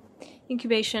bitten,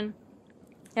 incubation.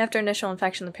 After initial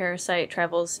infection, the parasite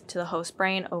travels to the host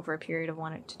brain over a period of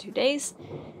 1 to 2 days.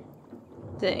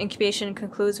 The incubation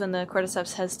concludes when the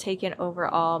cordyceps has taken over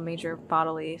all major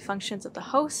bodily functions of the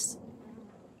host.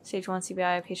 Stage 1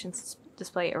 CBI patients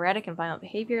display erratic and violent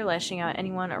behavior, lashing out at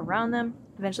anyone around them.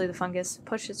 Eventually, the fungus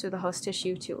pushes through the host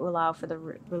tissue to allow for the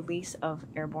release of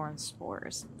airborne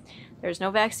spores. There is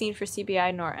no vaccine for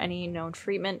CBI nor any known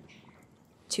treatment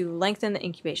to lengthen the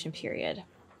incubation period.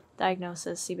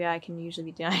 Diagnosis: CBI can usually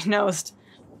be diagnosed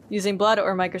using blood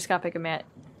or microscopic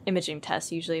imaging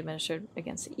tests, usually administered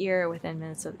against the ear. Within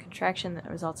minutes of the contraction, the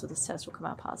results of this test will come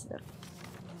out positive.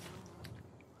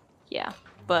 Yeah,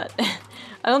 but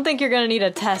I don't think you're gonna need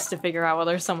a test to figure out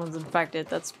whether someone's infected.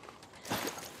 That's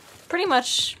pretty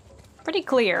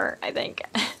clear, I think.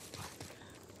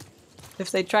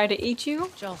 If they try to eat you.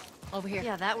 Joel, over here.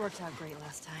 Yeah, that worked out great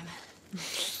last time.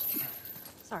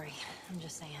 Sorry, I'm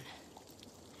just saying.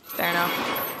 Fair enough.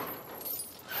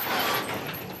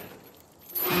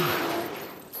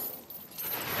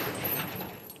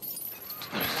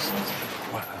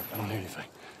 What? I don't hear anything.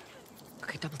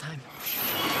 Okay, double time.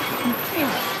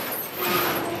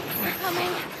 We're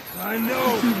coming. I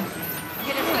know!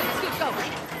 Get into it. Let's go.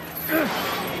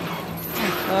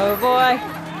 Oh boy.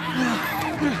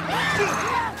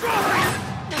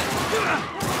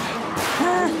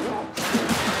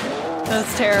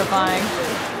 That's terrifying.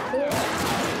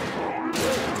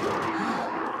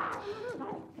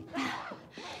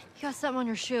 You got something on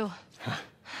your shoe.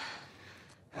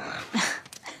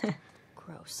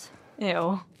 Gross.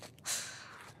 Ew.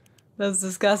 That's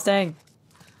disgusting.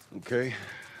 Okay,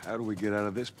 how do we get out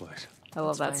of this place? I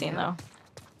love that find scene out. though.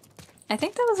 I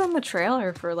think that was in the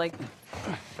trailer for like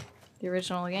the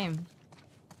original game.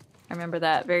 I remember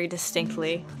that very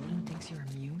distinctly. Marlene thinks you're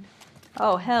immune?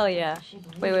 Oh hell yeah.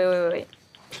 Wait. Well,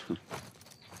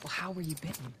 how were you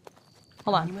bitten?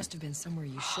 Hold You on. must have been somewhere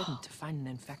you shouldn't to find an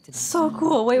infected. So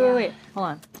cool. Wait. Hold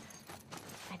on.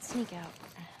 sneak out.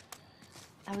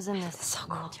 I was in this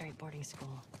military boarding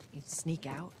school. You'd sneak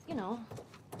out? You know,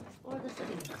 explore the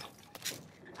city.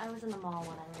 I was in the mall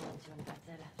when I ran into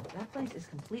infected. That place is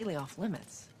completely off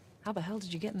limits. How the hell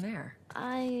did you get in there?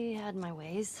 I had my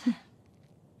ways.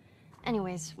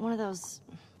 Anyways, one of those,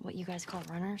 what you guys call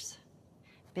runners,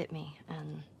 bit me,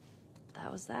 and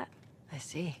that was that. I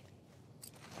see.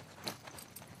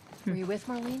 Were you with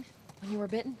Marlene when you were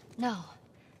bitten? No.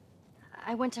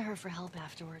 I went to her for help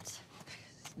afterwards.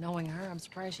 Knowing her, I'm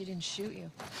surprised she didn't shoot you.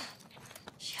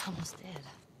 She almost did.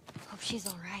 Hope she's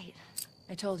all right.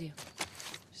 I told you.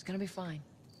 She's gonna be fine.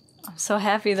 I'm so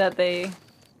happy that they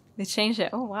changed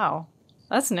it. Oh, wow.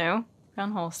 That's new.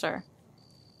 Gun holster.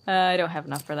 I don't have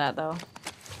enough for that, though.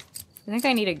 I think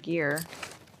I need a gear.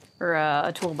 Or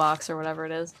a toolbox or whatever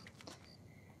it is.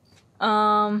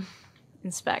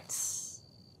 Inspect.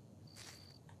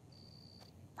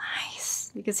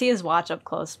 Nice. You can see his watch up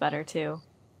close better, too.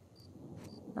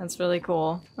 That's really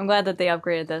cool. I'm glad that they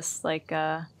upgraded this, like,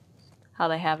 how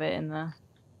they have it in the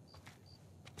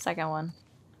second one.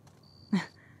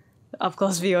 Up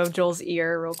close view of Joel's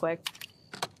ear, real quick.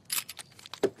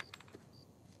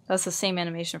 That's the same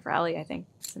animation for Ellie, I think.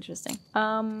 It's interesting.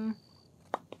 Let's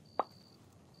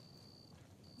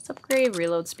upgrade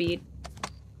reload speed.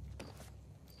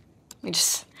 We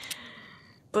just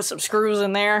put some screws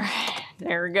in there.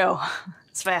 There we go.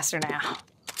 It's faster now.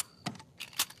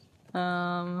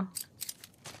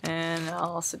 And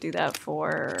I'll also do that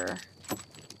for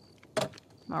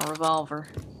my revolver.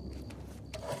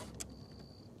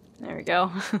 There we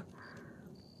go.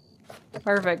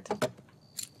 Perfect.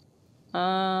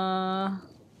 Fire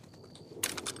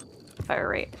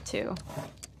rate too.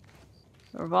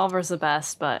 The revolver's the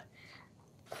best, but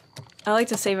I like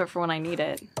to save it for when I need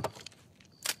it.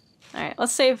 Alright,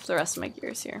 let's save the rest of my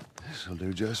gears here. This'll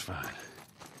do just fine.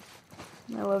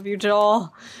 I love you,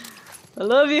 Joel. I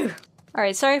love you.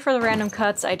 Alright, sorry for the random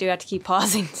cuts. I do have to keep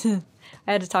pausing.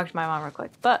 I had to talk to my mom real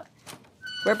quick, but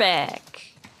we're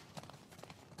back.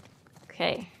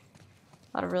 Okay.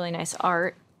 A lot of really nice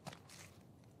art.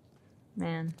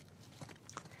 Man.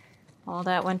 All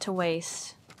that went to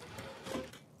waste.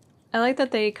 I like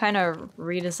that they kind of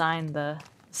redesigned the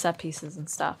set pieces and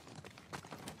stuff.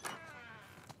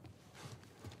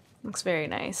 Looks very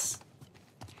nice.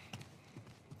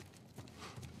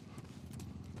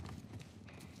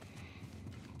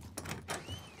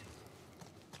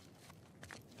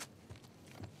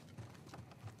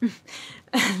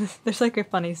 There's like a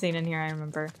funny scene in here I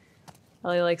remember.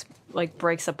 Ellie like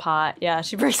breaks a pot. Yeah,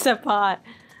 she breaks that pot.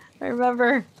 I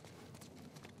remember.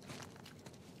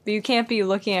 But you can't be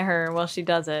looking at her while she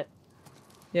does it.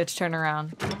 You have to turn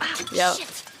around. Ah, yep.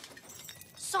 Shit.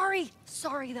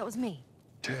 Sorry, that was me.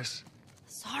 Tess.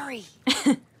 Sorry.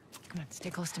 Come on, stay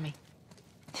close to me.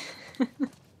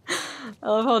 I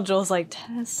love how Joel's like,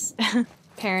 Tess.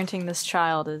 Parenting this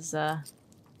child is, doesn't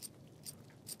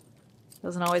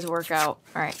always work out.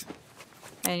 Alright.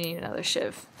 I need another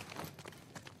shiv.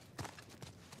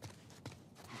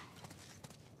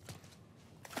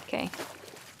 Okay.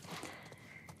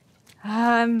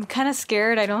 I'm kind of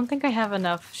scared. I don't think I have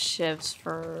enough shivs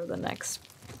for the next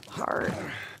part.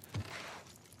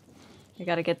 I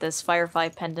gotta get this Firefly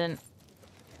pendant.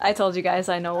 I told you guys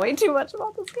I know way too much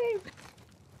about this game.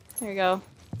 There you go.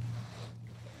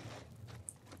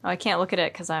 Oh, I can't look at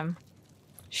it because I'm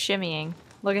shimmying.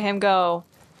 Look at him go.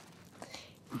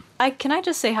 Can I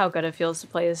just say how good it feels to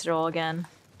play as Joel again?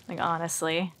 Like,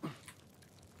 honestly.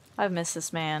 I've missed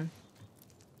this man.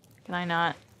 Can I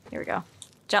not? Here we go.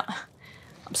 Jump.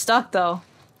 I'm stuck, though.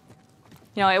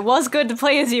 You know, it was good to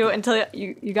play as you until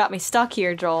you got me stuck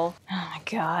here, Joel. Oh my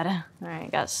god.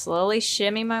 Alright, gotta slowly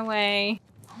shimmy my way.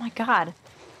 Oh my god.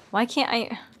 Why can't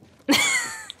I...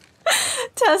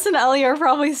 Tess and Ellie are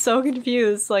probably so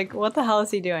confused. Like, what the hell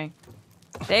is he doing?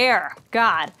 There!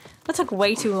 God. That took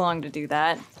way too long to do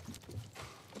that.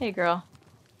 Hey, girl.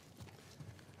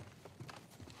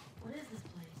 What is this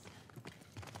place?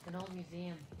 An old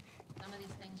museum. Some of these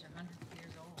things are hundreds of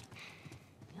years old.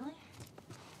 Really?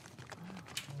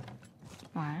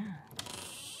 Wow.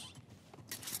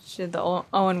 She did the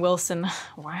Owen Wilson.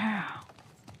 Wow.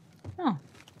 Oh.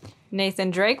 Nathan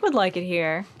Drake would like it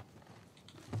here.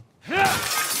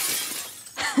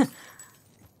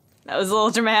 That was a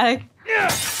little dramatic.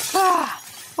 Ah,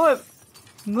 what?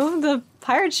 Move the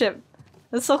pirate ship.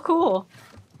 That's so cool.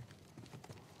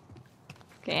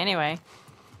 Okay, anyway.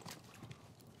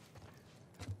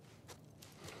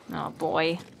 Oh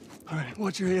boy. All right,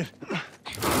 watch your head.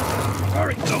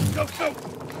 Hurry, go, go, go.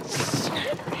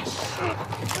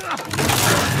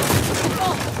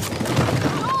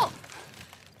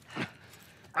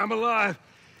 I'm alive.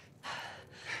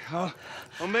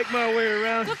 I'll make my way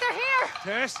around. Look, they're here!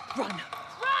 Tess? Run!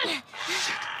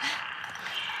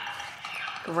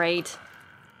 Great.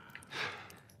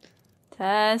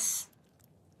 Tess.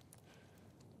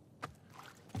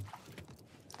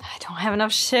 I don't have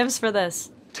enough shivs for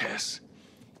this. Tess.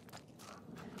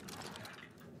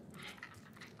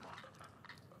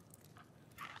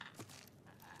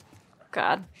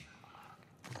 God.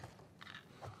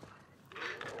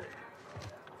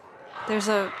 There's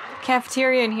a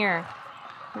cafeteria in here.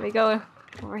 Let me go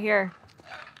over here.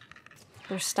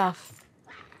 There's stuff.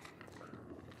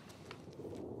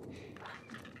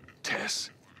 Tess.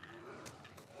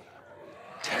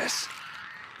 Tess.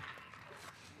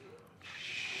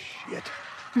 Shit.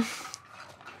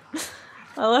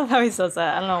 I love how he says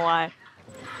that. I don't know why.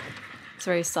 It's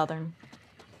very southern.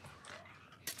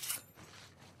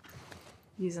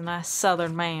 He's a nice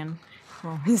southern man.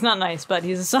 Well, he's not nice, but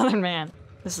he's a southern man.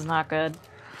 This is not good.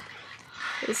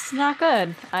 This is not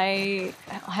good. I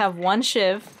have one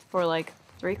shiv for like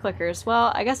 3 clickers.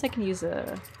 Well, I guess I can use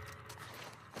a...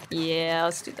 Yeah,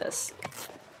 let's do this.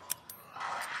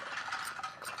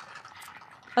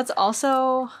 Let's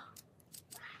also...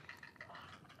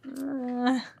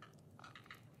 I'm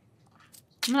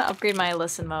gonna upgrade my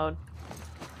listen mode.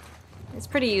 It's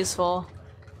pretty useful.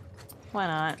 Why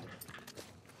not?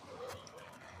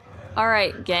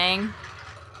 Alright, gang.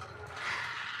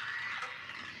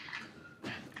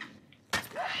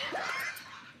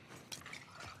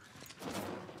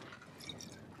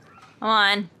 Come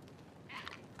on.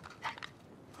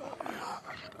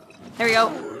 There we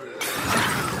go.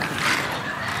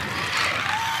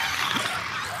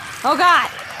 Oh god!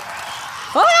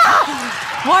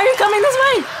 Ah! Why are you coming this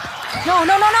way? No,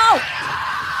 no, no, no!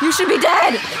 You should be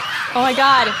dead! Oh my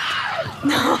god.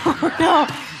 No, no.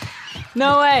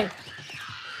 No way.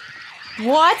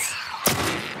 What?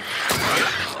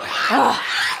 Ugh.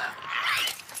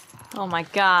 Oh my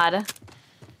god.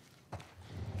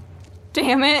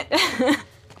 Damn it.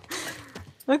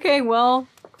 Okay, well.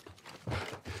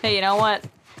 Hey, you know what?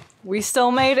 We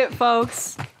still made it,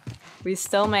 folks. We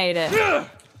still made it.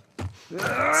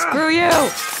 Screw you!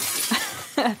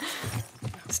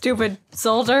 Stupid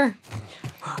soldier.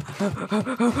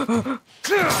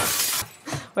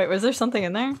 Wait, was there something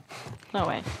in there? No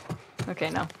way. Okay,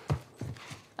 no.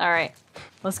 Alright.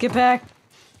 Let's get back.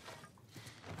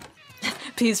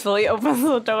 Peacefully opens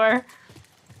the door.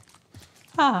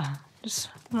 Ah, just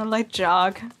a light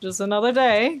jog. Just another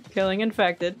day. Killing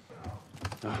infected.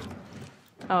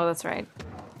 Oh, that's right.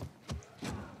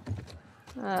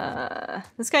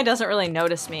 This guy doesn't really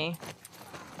notice me.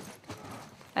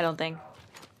 I don't think.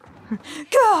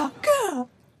 Go! Go!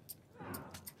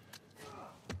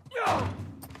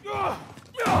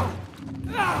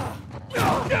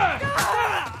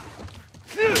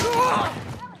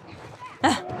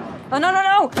 Oh, no, no,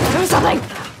 no! There was something!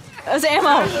 It was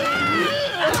ammo!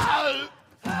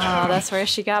 Oh, that's where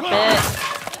she got bit.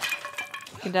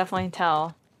 You can definitely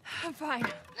tell. I'm fine.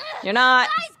 You're not!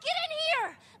 Guys, get in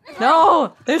here!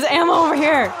 No! There's ammo over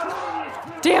here!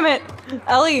 Damn it!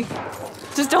 Ellie!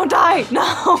 Just don't die!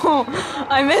 No!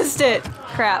 I missed it!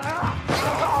 Crap.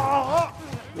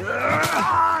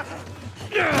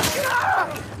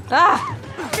 Ah!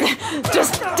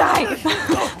 Just die!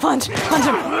 Punch! Punch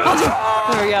him! Punch him!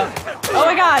 There we go. Oh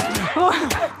my god!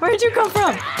 Where did you come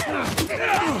from?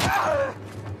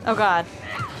 Oh god.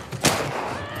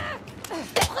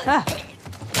 Ah.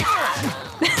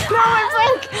 No, my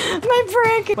brick! My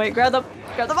brick! Wait, grab the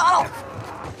bottle!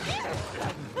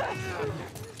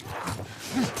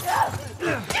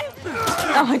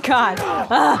 Oh my god.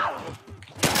 Ah.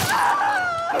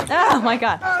 Oh my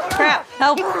god. Crap.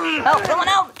 Help. Help. Someone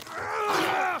help.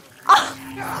 Ah.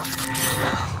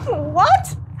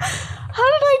 What? How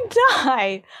did I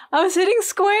die? I was hitting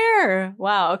square.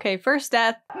 Wow. Okay. First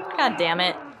death. God damn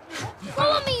it.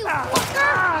 Follow me, you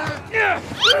fucker!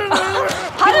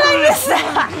 How did I miss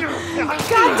that?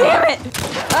 God damn it.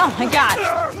 Oh my god.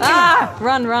 Ah.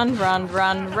 Run, run, run,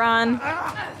 run, run.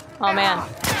 Oh man.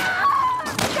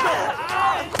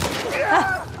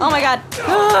 Ah. Oh my god.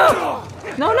 Ah.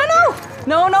 No, no, no.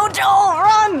 No, no, Joel,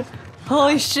 run.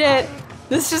 Holy shit.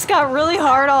 This just got really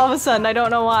hard all of a sudden. I don't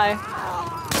know why.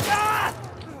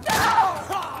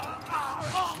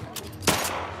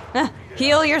 Ah.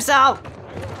 Heal yourself.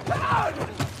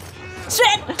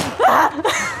 Shit!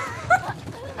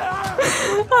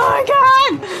 Oh my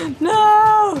god!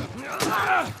 No!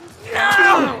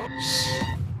 No!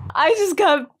 I just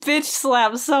got bitch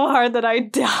slapped so hard that I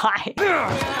died.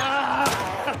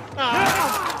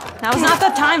 Now is not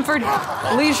the time for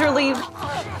leisurely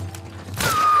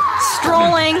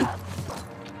strolling.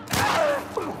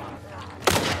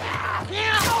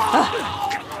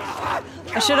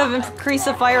 I should have increased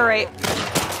the fire rate.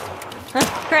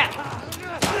 Crap.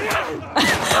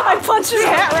 I punched his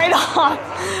hat right off.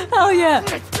 Hell yeah.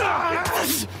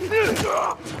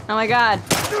 Oh my god.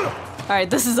 Alright,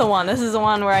 this is the one. This is the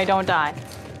one where I don't die.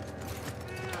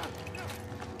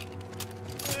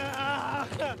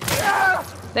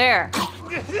 There.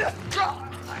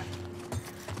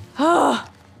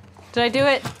 Did I do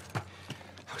it?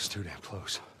 I was too damn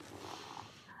close.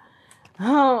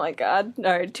 Oh my god.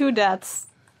 Alright, 2 deaths.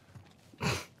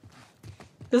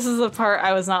 This is the part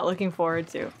I was not looking forward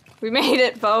to. We made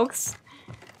it, folks.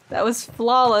 That was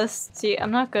flawless. See,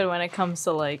 I'm not good when it comes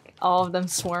to, like, all of them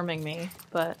swarming me,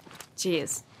 but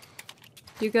jeez.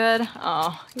 You good?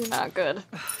 Oh, you're not good.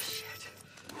 Oh, shit.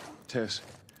 Tess,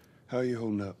 how are you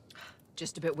holding up?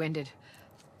 Just a bit winded.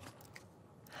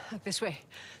 Look this way.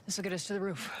 This will get us to the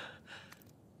roof.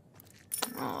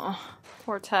 Oh,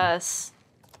 poor Tess.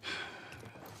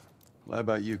 Well, how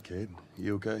about you, kid?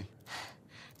 You okay?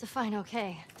 Define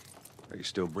okay. Are you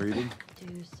still breathing?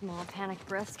 Do small panic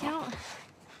breaths count?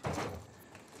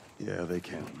 Yeah, they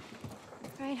count.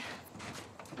 Right.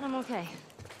 I'm okay.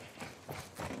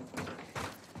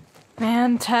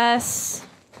 Man, Tess.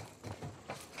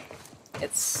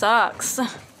 It sucks.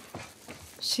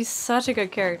 She's such a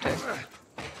good character.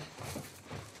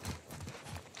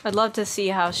 I'd love to see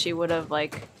how she would have,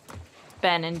 like,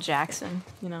 been in Jackson,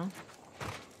 you know?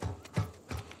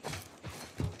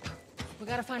 We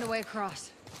gotta find a way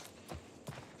across.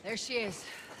 There she is.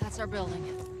 That's our building.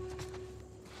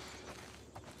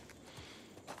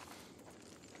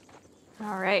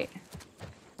 All right.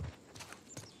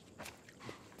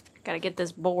 Gotta get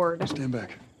this board. Stand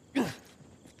back.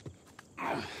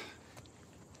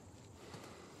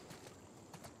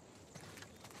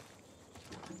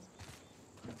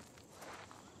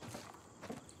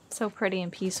 So pretty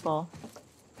and peaceful.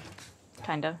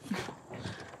 Kind of.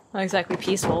 Not exactly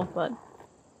peaceful, but...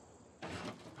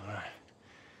 Alright.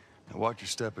 Now watch your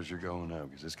step as you're going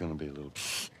out, because it's gonna be a little...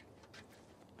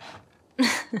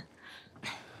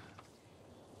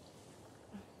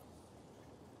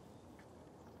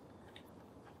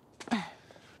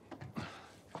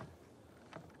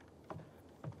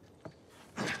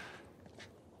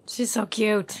 She's so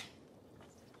cute.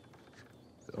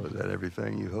 So is that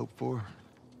everything you hoped for?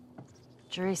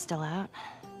 Jury's still out.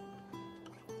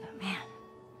 But man,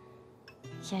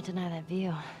 can't deny that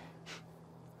view.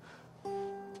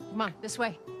 Come on, this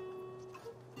way.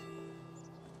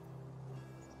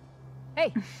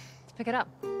 Hey, let's pick it up.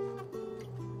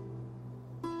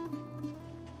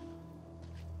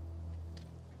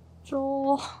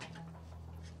 Joel.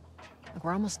 Look,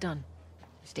 we're almost done.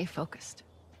 Stay focused.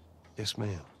 Yes,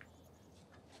 ma'am.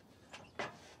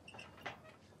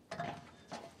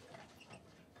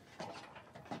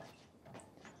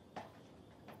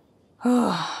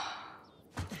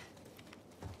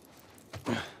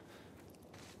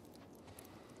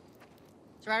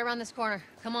 It's right around this corner.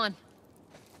 Come on.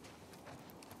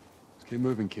 Let's keep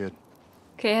moving, kid.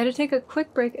 Okay, I had to take a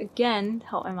quick break again to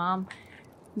help my mom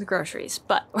with the groceries,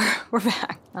 but we're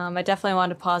back. I definitely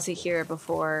wanted to pause it here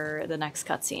before the next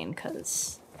cutscene,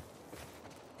 because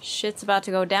shit's about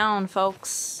to go down,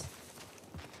 folks.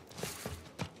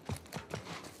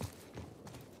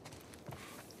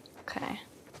 Okay.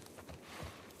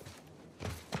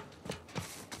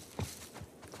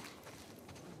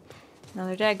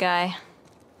 Another dead guy.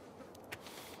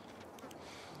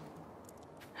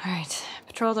 Alright.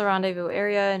 Patrol the rendezvous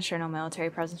area, ensure no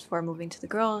military presence before moving to the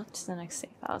girl to the next safe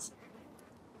house.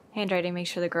 Handwriting, make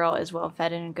sure the girl is well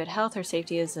fed and in good health. Her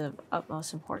safety is of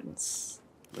utmost importance.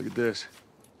 Look at this.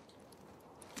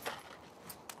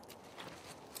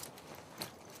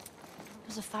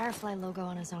 There's a Firefly logo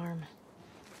on his arm.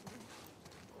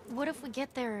 What if we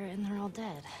get there and they're all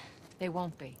dead? They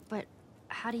won't be. But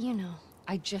how do you know?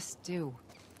 I just do.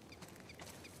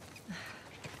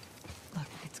 Look,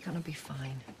 it's gonna be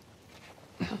fine.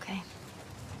 Okay.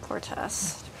 Poor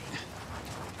Tess.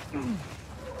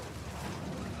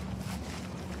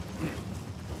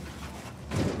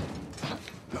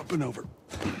 Up and over.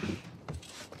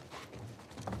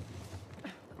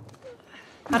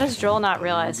 How does Joel not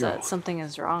realize that something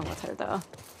is wrong with her, though?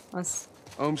 Let's...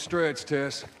 Home stretch,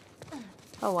 Tess.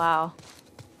 Oh, wow.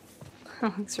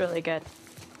 Looks really good.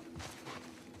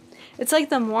 It's like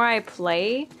the more I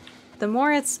play, the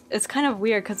more it's kind of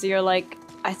weird, because you're like,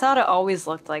 I thought it always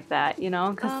looked like that, you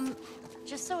know?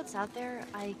 Just so it's out there,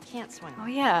 I can't swim. Oh,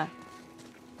 yeah.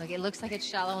 Look, it looks like it's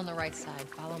shallow on the right side.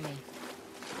 Follow me.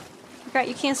 Forgot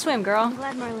you can't swim, girl. I'm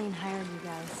glad Marlene hired you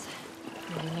guys.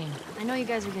 What do you mean? I know you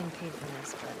guys are getting paid for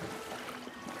this, but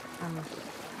I'm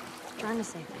trying to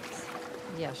save things.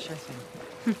 Yeah, sure thing.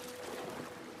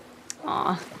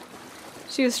 Aw.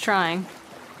 She was trying.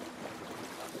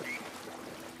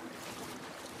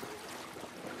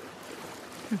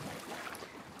 I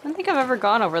don't think I've ever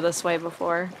gone over this way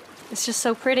before. It's just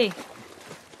so pretty.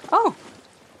 Oh!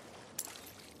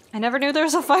 I never knew there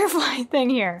was a firefly thing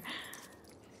here.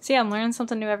 See, I'm learning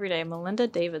something new every day. Melinda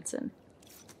Davidson.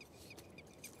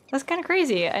 That's kind of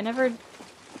crazy. I never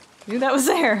knew that was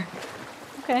there.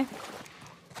 Okay.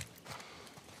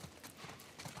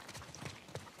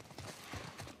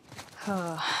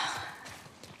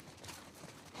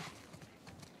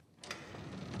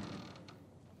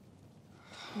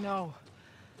 No.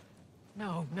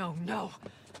 No, no, no.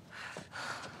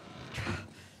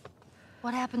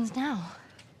 What happens now?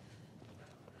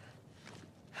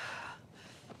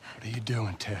 What are you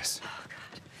doing, Tess? Oh,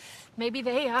 God. Maybe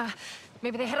they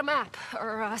had a map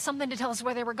or something to tell us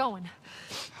where they were going.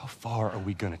 How far are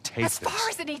we gonna take As this? far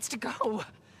as it needs to go.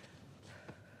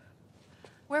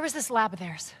 Where was this lab of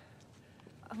theirs?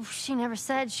 Oh, she never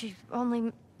said. She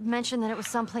only mentioned that it was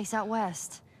someplace out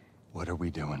west. What are we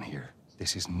doing here?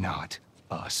 This is not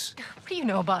us. What do you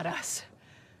know about us?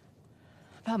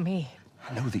 About me?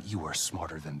 I know that you are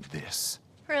smarter than this.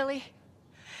 Really?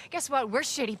 Guess what? We're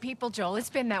shitty people, Joel. It's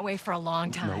been that way for a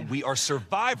long time. No, we are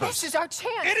survivors. This is our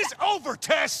chance. It is over,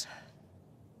 Tess!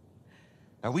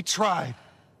 Now, we tried.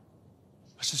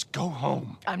 Let's just go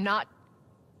home. I'm not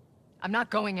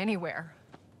going anywhere.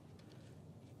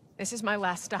 This is my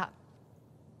last stop.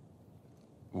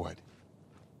 What?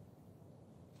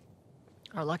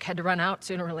 Our luck had to run out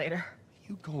sooner or later.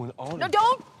 You going on? No,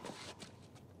 don't!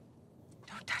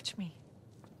 Don't touch me.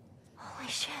 Holy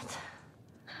shit.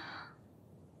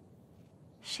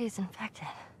 She's infected.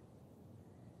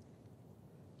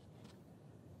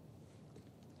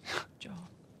 Joel,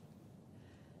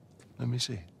 Let me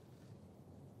see.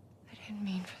 I didn't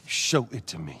mean for this. Show it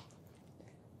to me.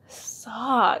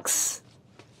 Sucks.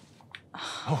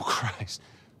 Oh, Christ.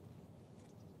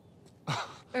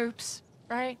 Oops,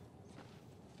 right?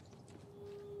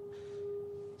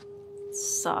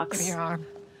 Sucks. Give me your arm.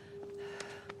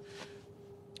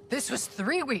 This was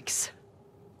 3 weeks.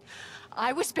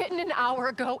 I was bitten an hour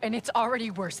ago, and it's already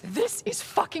worse. This is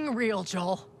fucking real,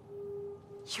 Joel.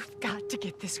 You've got to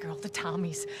get this girl to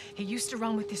Tommy's. He used to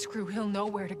run with this crew. He'll know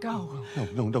where to go.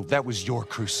 No. That was your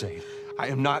crusade. I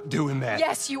am not doing that.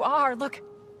 Yes, you are. Look.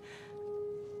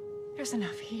 There's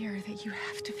enough here that you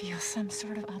have to feel some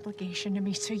sort of obligation to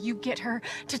me, so you get her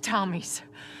to Tommy's.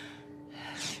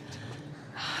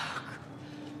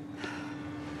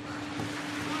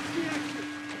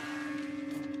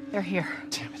 They're here.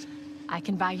 Damn it. I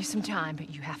can buy you some time, but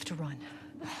you have to run.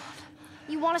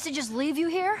 You want us to just leave you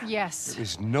here? Yes.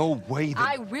 There's no way that...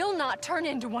 I will not turn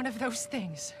into one of those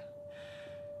things.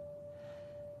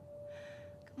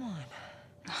 Come on.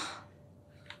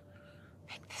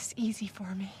 Make this easy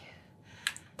for me.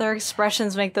 Their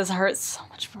expressions make this hurt so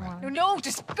much more. No,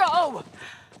 just go!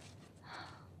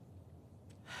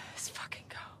 Just fucking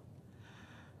go.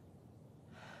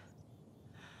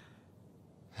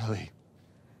 Ellie,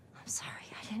 I'm sorry.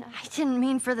 I didn't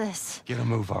mean for this. get a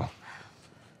move on.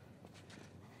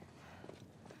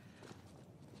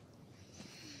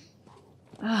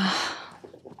 Oh,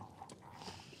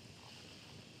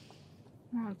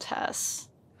 Tess.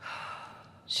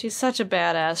 She's such a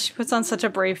badass. She puts on such a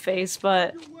brave face,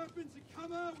 but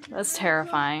that's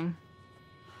terrifying.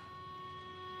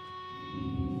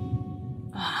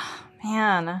 Oh,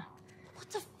 man. What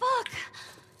the fuck?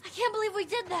 I can't believe we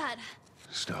did that.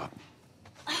 Stop.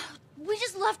 We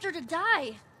just left her to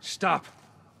die. Stop.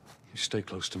 You stay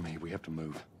close to me. We have to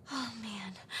move. Oh,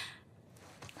 man.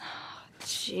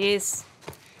 Jeez.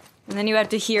 And then you have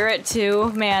to hear it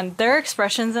too. Man, their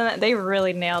expressions in it, they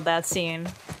really nailed that scene.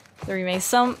 The remake.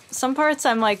 Some parts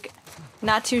I'm like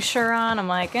not too sure on. I'm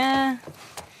like, I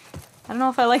don't know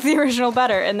if I like the original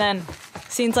better. And then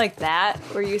scenes like that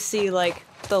where you see like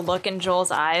the look in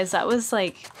Joel's eyes, that was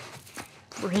like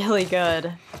really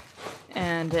good.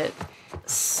 And it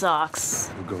sucks.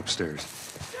 We'll go upstairs.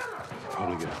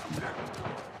 Probably get out from there.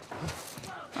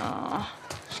 Oh.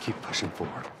 Just keep pushing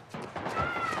forward.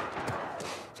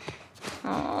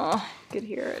 Oh, could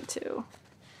hear it too.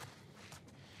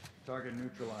 Target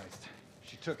neutralized.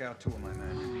 She took out 2 of my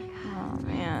men. Oh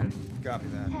man. Copy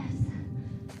that.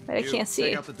 But I can't see.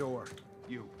 Take out the door.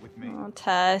 You with me. Oh,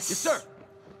 Tess. Yes, sir.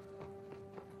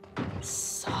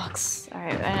 Sucks.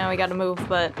 Alright, I know we gotta move,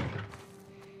 but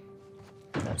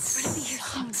that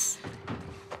sucks.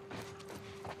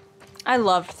 I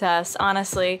loved Tess,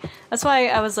 honestly. That's why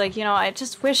I was like, you know, I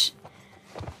just wish...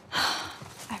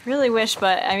 I really wish,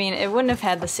 but I mean, it wouldn't have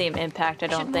had the same impact, I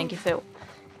don't think, if it...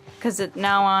 Because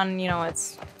now on, you know,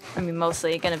 it's I mean,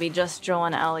 mostly gonna be just Joel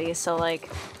and Ellie, so like,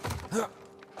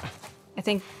 I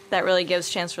think that really gives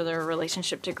chance for their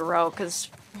relationship to grow, because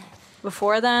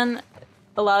before then,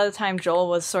 a lot of the time Joel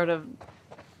was sort of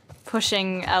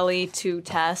pushing Ellie to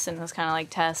Tess, and was kind of like,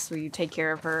 Tess, will you take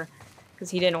care of her? Because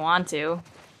he didn't want to,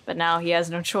 but now he has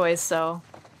no choice, so.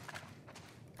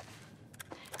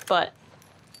 But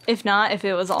if not, if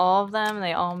it was all of them, and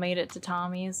they all made it to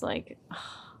Tommy's, like,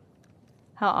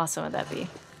 how awesome would that be?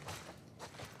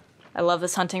 I love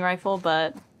this hunting rifle,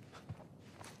 but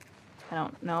I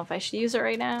don't know if I should use it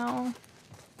right now.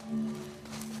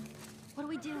 What do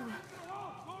we do?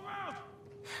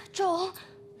 Joel?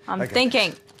 I'm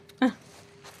thinking.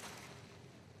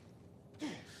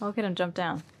 Look at him jump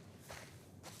down.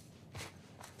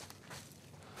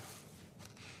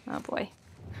 Oh boy.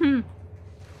 Oh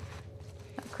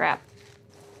crap.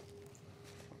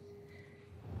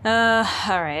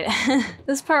 Alright.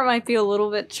 This part might be a little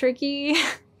bit tricky,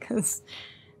 because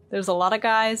there's a lot of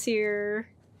guys here,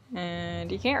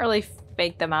 and you can't really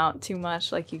fake them out too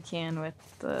much like you can with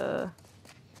the...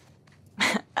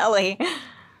 Ellie!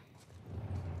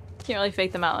 Can't really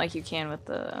fake them out like you can with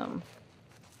the,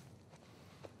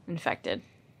 infected.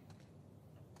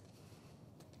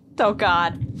 Oh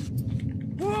god.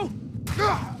 Oh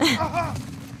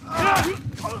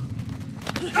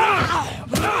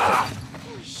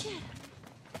shit.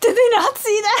 Did they not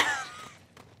see that?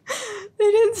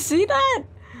 They didn't see that?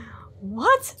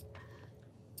 What?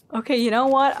 Okay, you know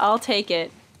what? I'll take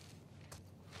it.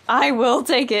 I will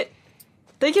take it.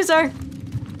 Thank you, sir.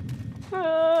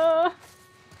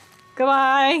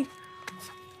 Goodbye.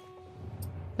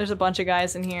 There's a bunch of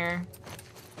guys in here.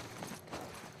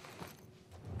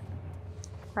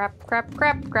 Crap, crap,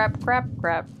 crap, crap, crap,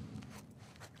 crap.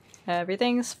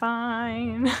 Everything's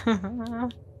fine.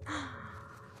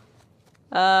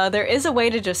 There is a way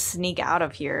to just sneak out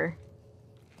of here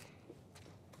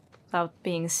without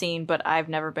being seen, but I've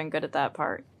never been good at that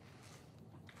part.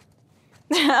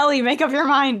 Ellie, make up your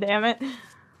mind, damn it.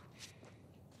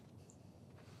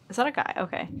 Is that a guy?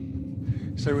 Okay.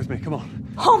 Stay with me, come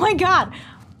on. Oh my god!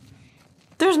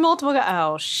 There's multiple guys.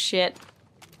 Oh shit.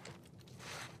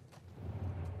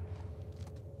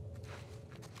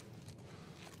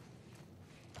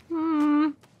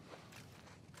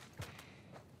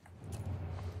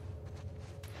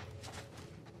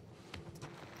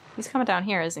 He's coming down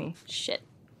here, isn't he? Shit.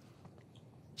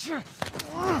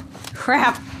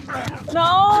 Crap!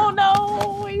 No,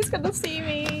 no! He's gonna see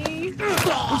me!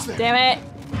 Damn it!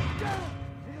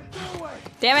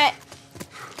 Damn it!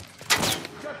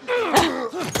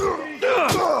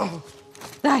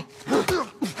 Die!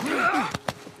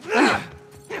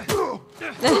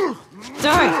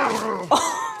 Die!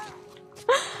 Oh.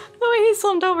 The way he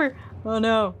slumped over! Oh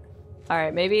no.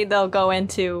 Alright, maybe they'll go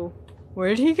into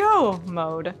where'd he go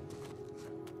mode.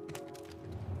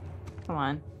 Come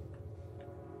on.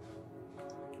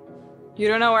 You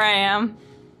don't know where I am?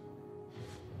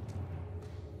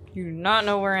 You do not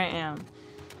know where I am.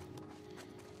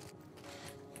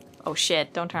 Oh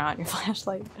shit, don't turn on your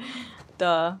flashlight.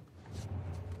 Duh.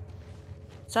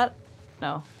 Is that...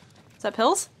 no. Is that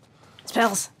pills? It's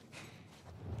pills!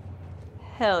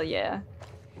 Hell yeah.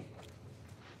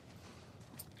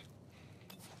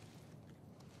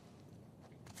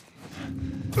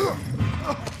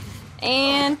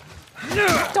 And...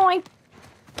 doink!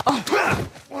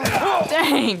 Oh.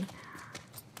 Dang!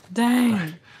 Dang. All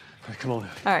right, come on.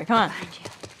 Alright, come on.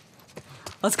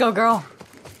 Let's go, girl.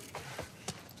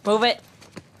 Move it.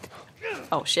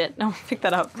 Oh shit, no, pick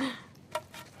that up.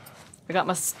 I got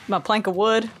my plank of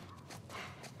wood.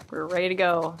 We're ready to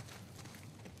go.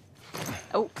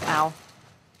 Oh, ow.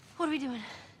 What are we doing?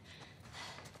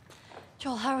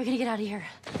 Joel, how are we gonna get out of here?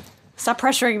 Stop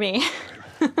pressuring me.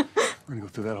 We're gonna go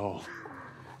through that hall.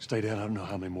 Stay down, I don't know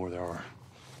how many more there are.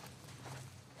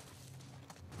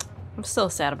 I'm still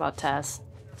sad about Tess.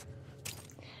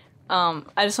 I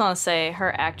just want to say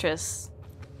her actress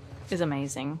is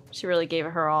amazing. She really gave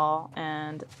it her all,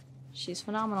 and she's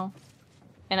phenomenal.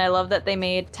 And I love that they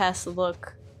made Tess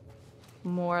look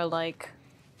more like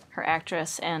her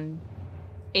actress and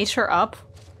age her up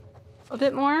a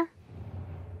bit more.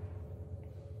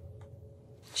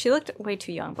 She looked way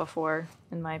too young before,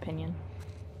 in my opinion.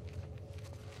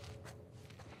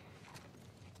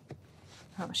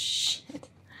 Oh shit.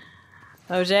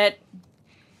 Oh shit.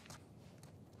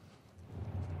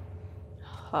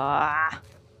 Ah.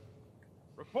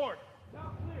 Report.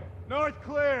 North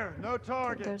clear. No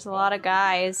target. There's a lot of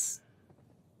guys.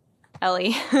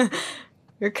 Ellie,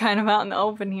 you're kind of out in the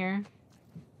open here.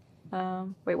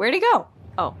 Wait, where'd he go?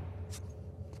 Oh.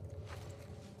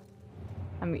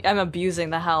 I'm abusing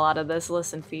the hell out of this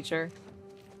listen feature.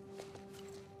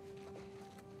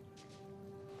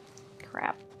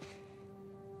 Crap.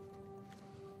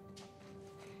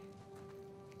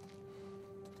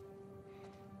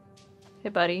 Hey,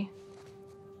 buddy.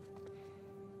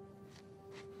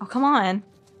 Oh, come on.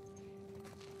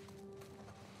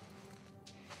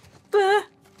 They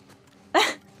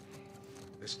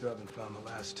still haven't found the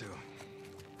last two.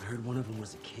 I heard one of them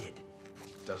was a kid.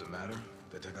 Doesn't matter.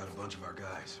 They took out a bunch of our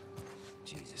guys.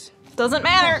 Jesus. Doesn't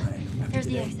matter. Here's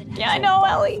the exit. Yeah, I know,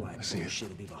 Ellie. I see it.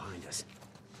 Shit'll be behind us.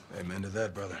 Amen to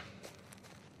that, brother.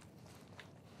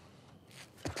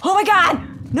 Oh my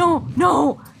god! No,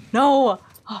 no, no.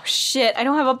 Oh shit, I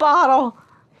don't have a bottle.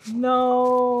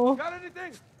 No. Got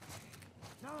anything?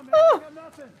 No, man, I got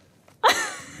nothing.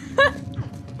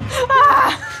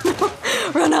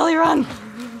 Ah! Run, Ellie, run.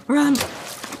 Run.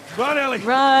 Run, Ellie.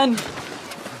 Run.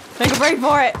 Make a break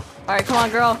for it. All right, come on,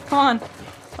 girl. Come on.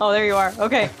 Oh, there you are.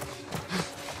 Okay.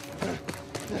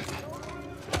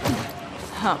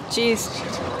 Oh, jeez.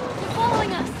 They're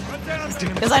following us.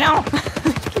 Yes, I know.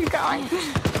 Keep going.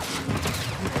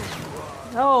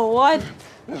 Oh, what?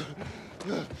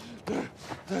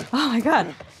 Oh my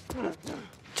god.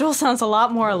 Joel sounds a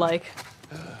lot more like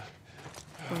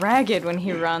ragged when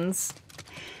he runs.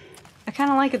 I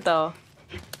kind of like it though.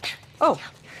 Oh.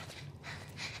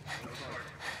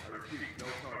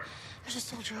 There's a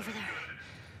soldier over there.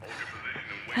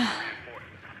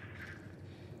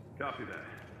 Copy that.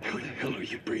 How the hell are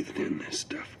you breathing in this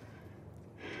stuff?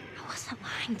 I wasn't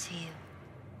lying to you.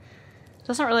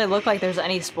 Doesn't really look like there's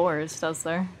any spores, does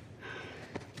there?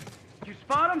 You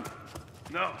spot him?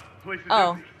 No. Place is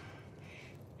Oh. empty.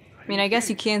 I mean, I guess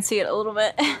you can see it a little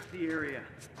bit. The area.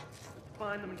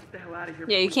 Fine, let me get the hell out of here.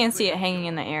 Yeah, you can't see it hanging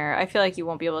in the air. I feel like you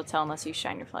won't be able to tell unless you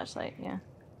shine your flashlight, yeah.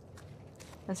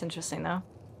 That's interesting, though.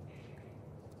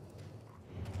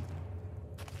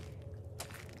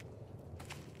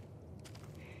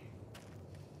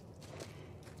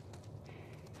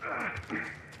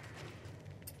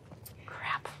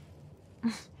 Crap.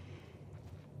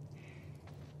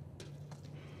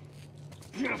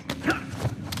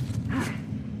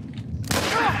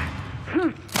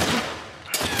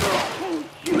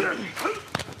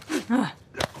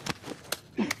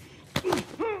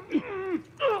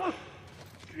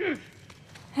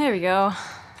 There we go.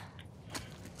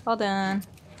 All done.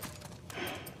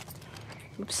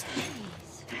 Oops.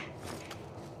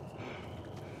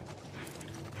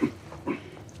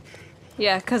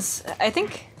 Yeah, because I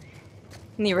think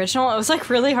in the original it was like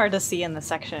really hard to see in the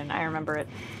section. I remember it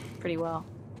pretty well.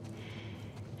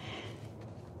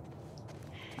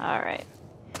 Alright.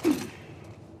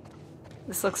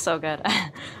 This looks so good.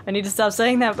 I need to stop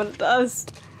saying that, but it does.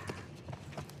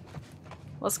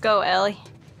 Let's go, Ellie.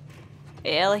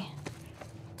 Hey, Ellie.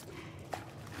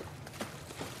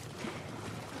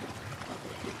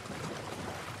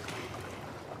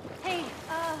 Hey,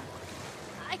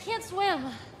 I can't swim.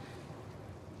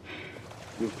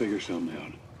 We'll figure something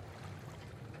out.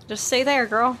 Just stay there,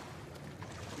 girl.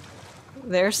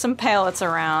 There's some pallets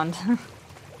around.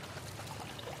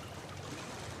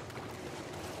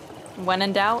 When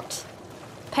in doubt,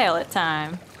 pallet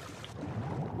time.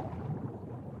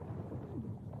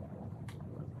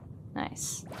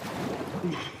 Nice.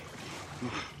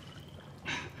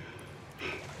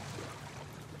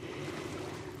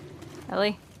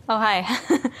 Ellie? Oh, hi.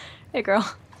 Hey,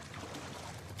 girl.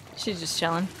 She's just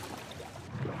chilling.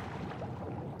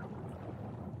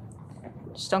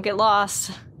 Just don't get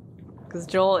lost, because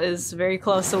Joel is very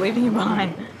close to leaving you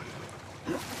behind.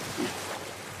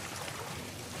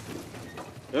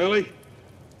 Ellie?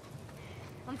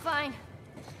 I'm fine.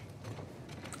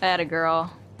 Atta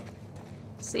girl.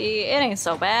 See, it ain't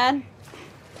so bad.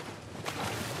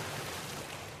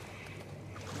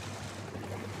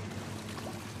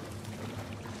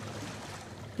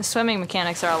 The swimming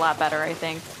mechanics are a lot better, I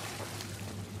think.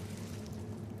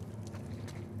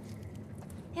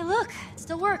 Hey, look, it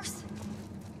still works.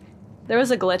 There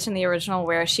was a glitch in the original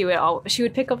where she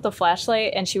would pick up the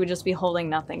flashlight and she would just be holding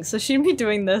nothing. So she'd be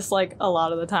doing this like a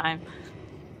lot of the time.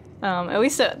 At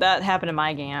least that happened in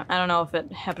my game. I don't know if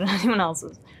it happened to anyone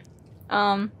else's.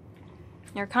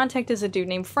 Your contact is a dude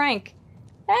named Frank.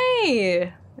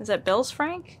 Hey! Is that Bill's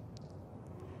Frank?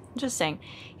 Interesting.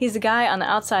 He's the guy on the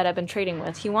outside I've been trading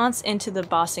with. He wants into the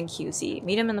Boston QZ.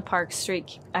 Meet him in the Park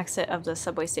Street exit of the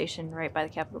subway station right by the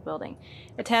Capitol building.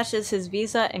 Attached is his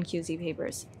visa and QZ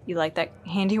papers. You like that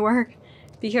handiwork?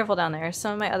 Be careful down there.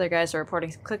 Some of my other guys are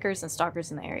reporting clickers and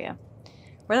stalkers in the area.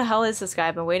 Where the hell is this guy?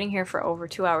 I've been waiting here for over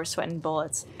 2 hours sweating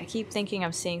bullets. I keep thinking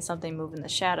I'm seeing something move in the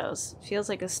shadows. Feels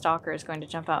like a stalker is going to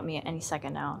jump out at me at any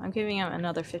second now. I'm giving him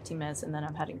another 15 minutes and then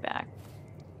I'm heading back.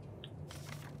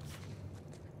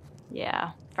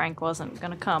 Yeah, Frank wasn't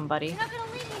gonna come, buddy. You're not gonna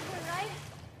leave me here, right?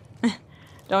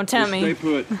 Don't tempt me. Stay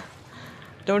put.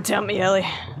 Don't tempt me, Ellie.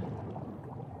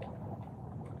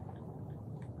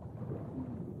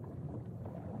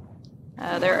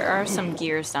 There are some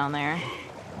gears down there.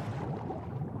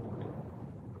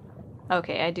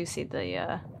 Okay, I do see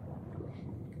the,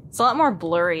 It's a lot more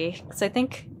blurry, because I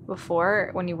think before,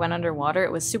 when you went underwater,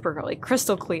 it was super, like,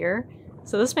 crystal clear.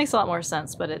 So this makes a lot more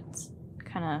sense, but it's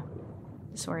kind of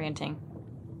disorienting.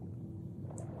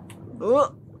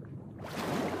 Ugh.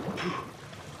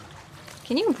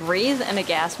 Can you breathe in a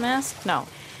gas mask? No.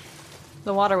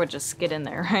 The water would just get in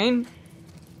there, right? Maybe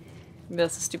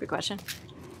that's a stupid question.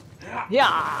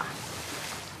 Yeah!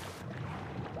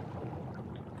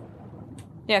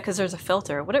 Yeah, because there's a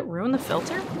filter. Would it ruin the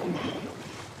filter?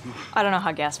 I don't know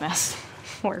how gas masks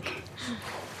work.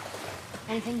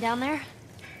 Anything down there?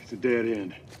 It's a dead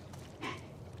end.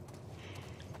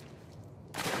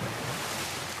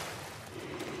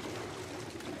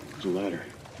 There's a ladder.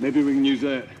 Maybe we can use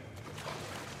that.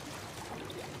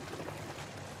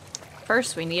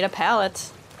 First, we need a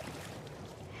pallet.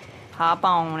 Hop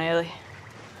on, Ellie.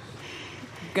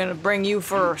 Gonna bring you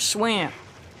for a swim.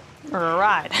 Or a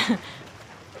ride.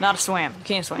 Not a swim. You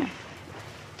can't swim.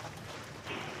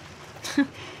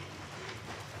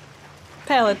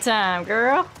 Pallet time,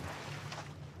 girl.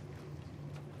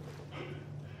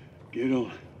 Get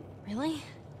on. Really?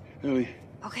 Ellie.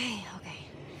 Okay,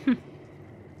 okay.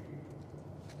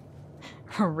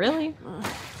 Really?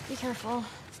 Be careful.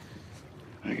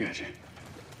 I got you.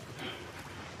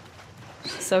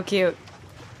 So cute.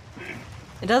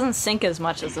 It doesn't sink as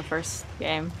much as the first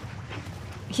game.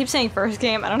 I keep saying first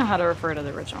game, I don't know how to refer to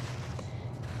the original.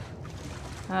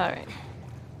 Alright.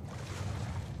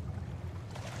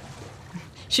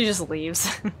 She just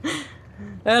leaves.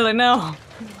 Ellie, no!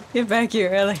 Get back here,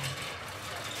 Ellie.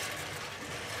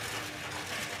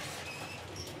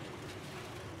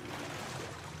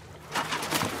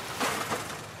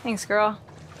 Thanks, girl.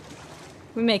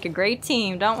 We make a great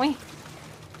team, don't we?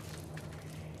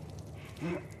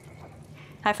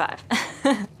 High five.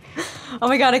 Oh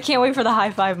my god, I can't wait for the high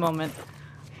five moment.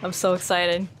 I'm so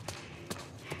excited.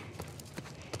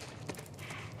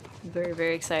 Very,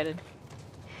 very excited.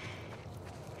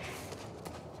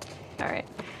 Alright.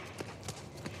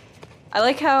 I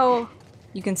like how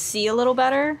you can see a little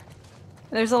better.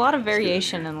 There's a lot of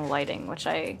variation in the lighting, which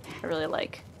I really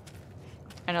like.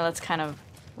 I know that's kind of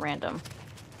random.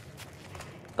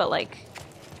 But like,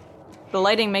 the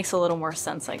lighting makes a little more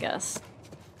sense, I guess.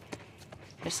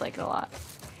 I just like it a lot.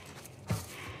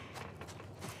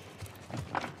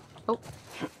 Oh.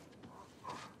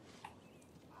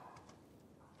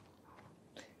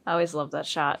 I always love that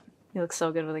shot. He looks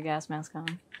so good with a gas mask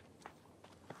on.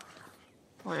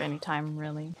 Or any time,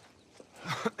 really.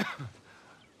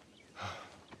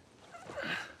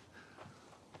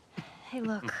 Hey,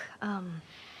 look,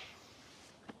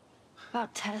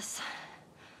 about Tess.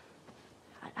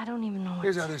 I don't even know what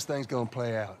Here's how this thing's gonna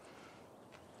play out.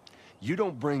 You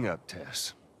don't bring up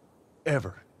Tess.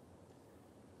 Ever.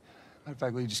 Matter of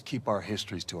fact, we just keep our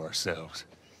histories to ourselves.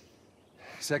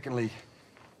 Secondly,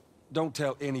 don't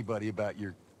tell anybody about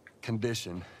your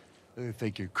condition. They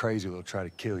think you're crazy, they'll try to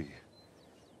kill you.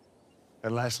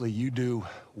 And lastly, you do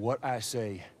what I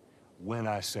say, when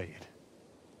I say it.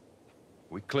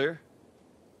 We clear?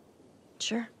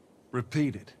 Sure.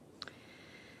 Repeat it.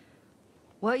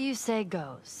 What you say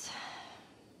goes.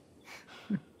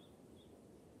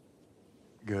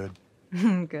 Good.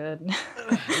 Good.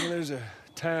 There's a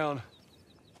town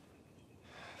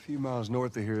a few miles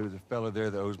north of here. There's a fella there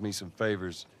that owes me some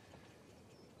favors.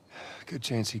 Good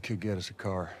chance he could get us a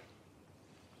car.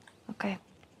 Okay.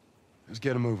 Let's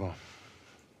get a move on.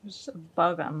 There's just a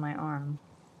bug on my arm.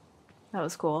 That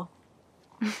was cool.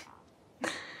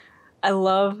 I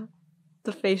love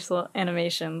the facial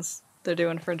animations they're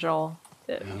doing for Joel.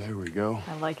 Now, there we go.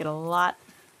 I like it a lot.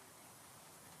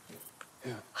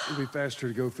 Yeah, it'll be faster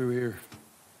to go through here.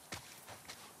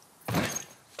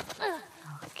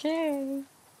 Okay.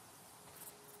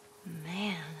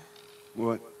 Man.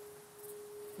 What?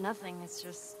 Nothing, it's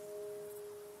just...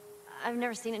 I've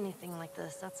never seen anything like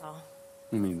this, that's all.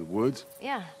 You mean the woods?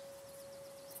 Yeah.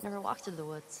 Never walked through the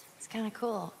woods. It's kind of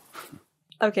cool.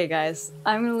 Okay, guys.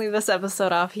 I'm gonna leave this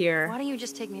episode off here. Why don't you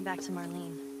just take me back to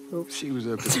Marlene? Oops. She was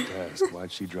up to the task.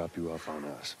 Why'd she drop you off on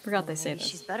us? Forgot they say Maybe this.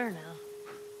 she's better now.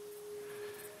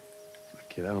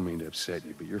 Kid, I don't mean to upset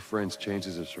you, but your friend's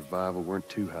chances of survival weren't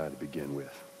too high to begin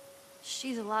with.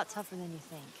 She's a lot tougher than you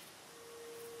think.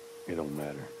 It don't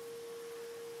matter.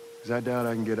 Because I doubt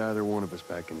I can get either one of us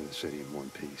back into the city in one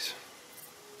piece.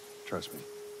 Trust me.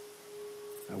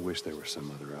 I wish there was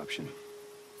some other option.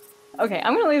 Okay,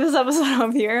 I'm gonna leave this episode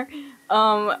up here.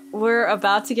 We're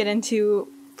about to get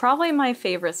into probably my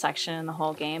favorite section in the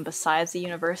whole game besides the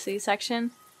university section.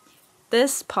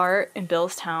 This part in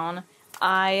Billstown,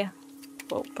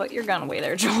 whoa, put your gun away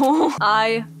there, Joel.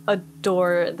 I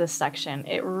adore this section.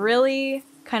 It really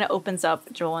kind of opens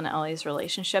up Joel and Ellie's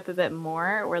relationship a bit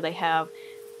more, where they have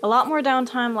a lot more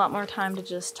downtime, a lot more time to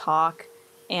just talk,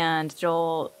 and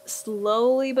Joel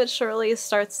slowly but surely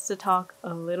starts to talk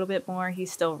a little bit more.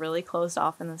 He's still really closed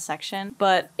off in this section,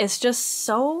 but it's just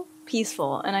so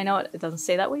peaceful, and I know it doesn't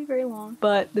stay that way very long,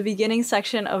 but the beginning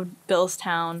section of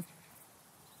Billstown,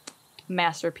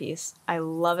 masterpiece. I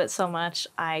love it so much.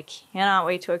 I cannot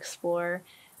wait to explore.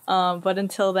 But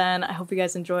until then, I hope you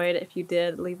guys enjoyed. If you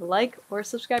did, leave a like or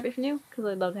subscribe if you're new, because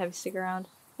I'd love to have you stick around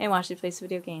and watch me play some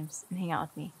video games and hang out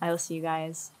with me. I will see you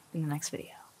guys in the next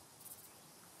video.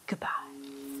 Goodbye.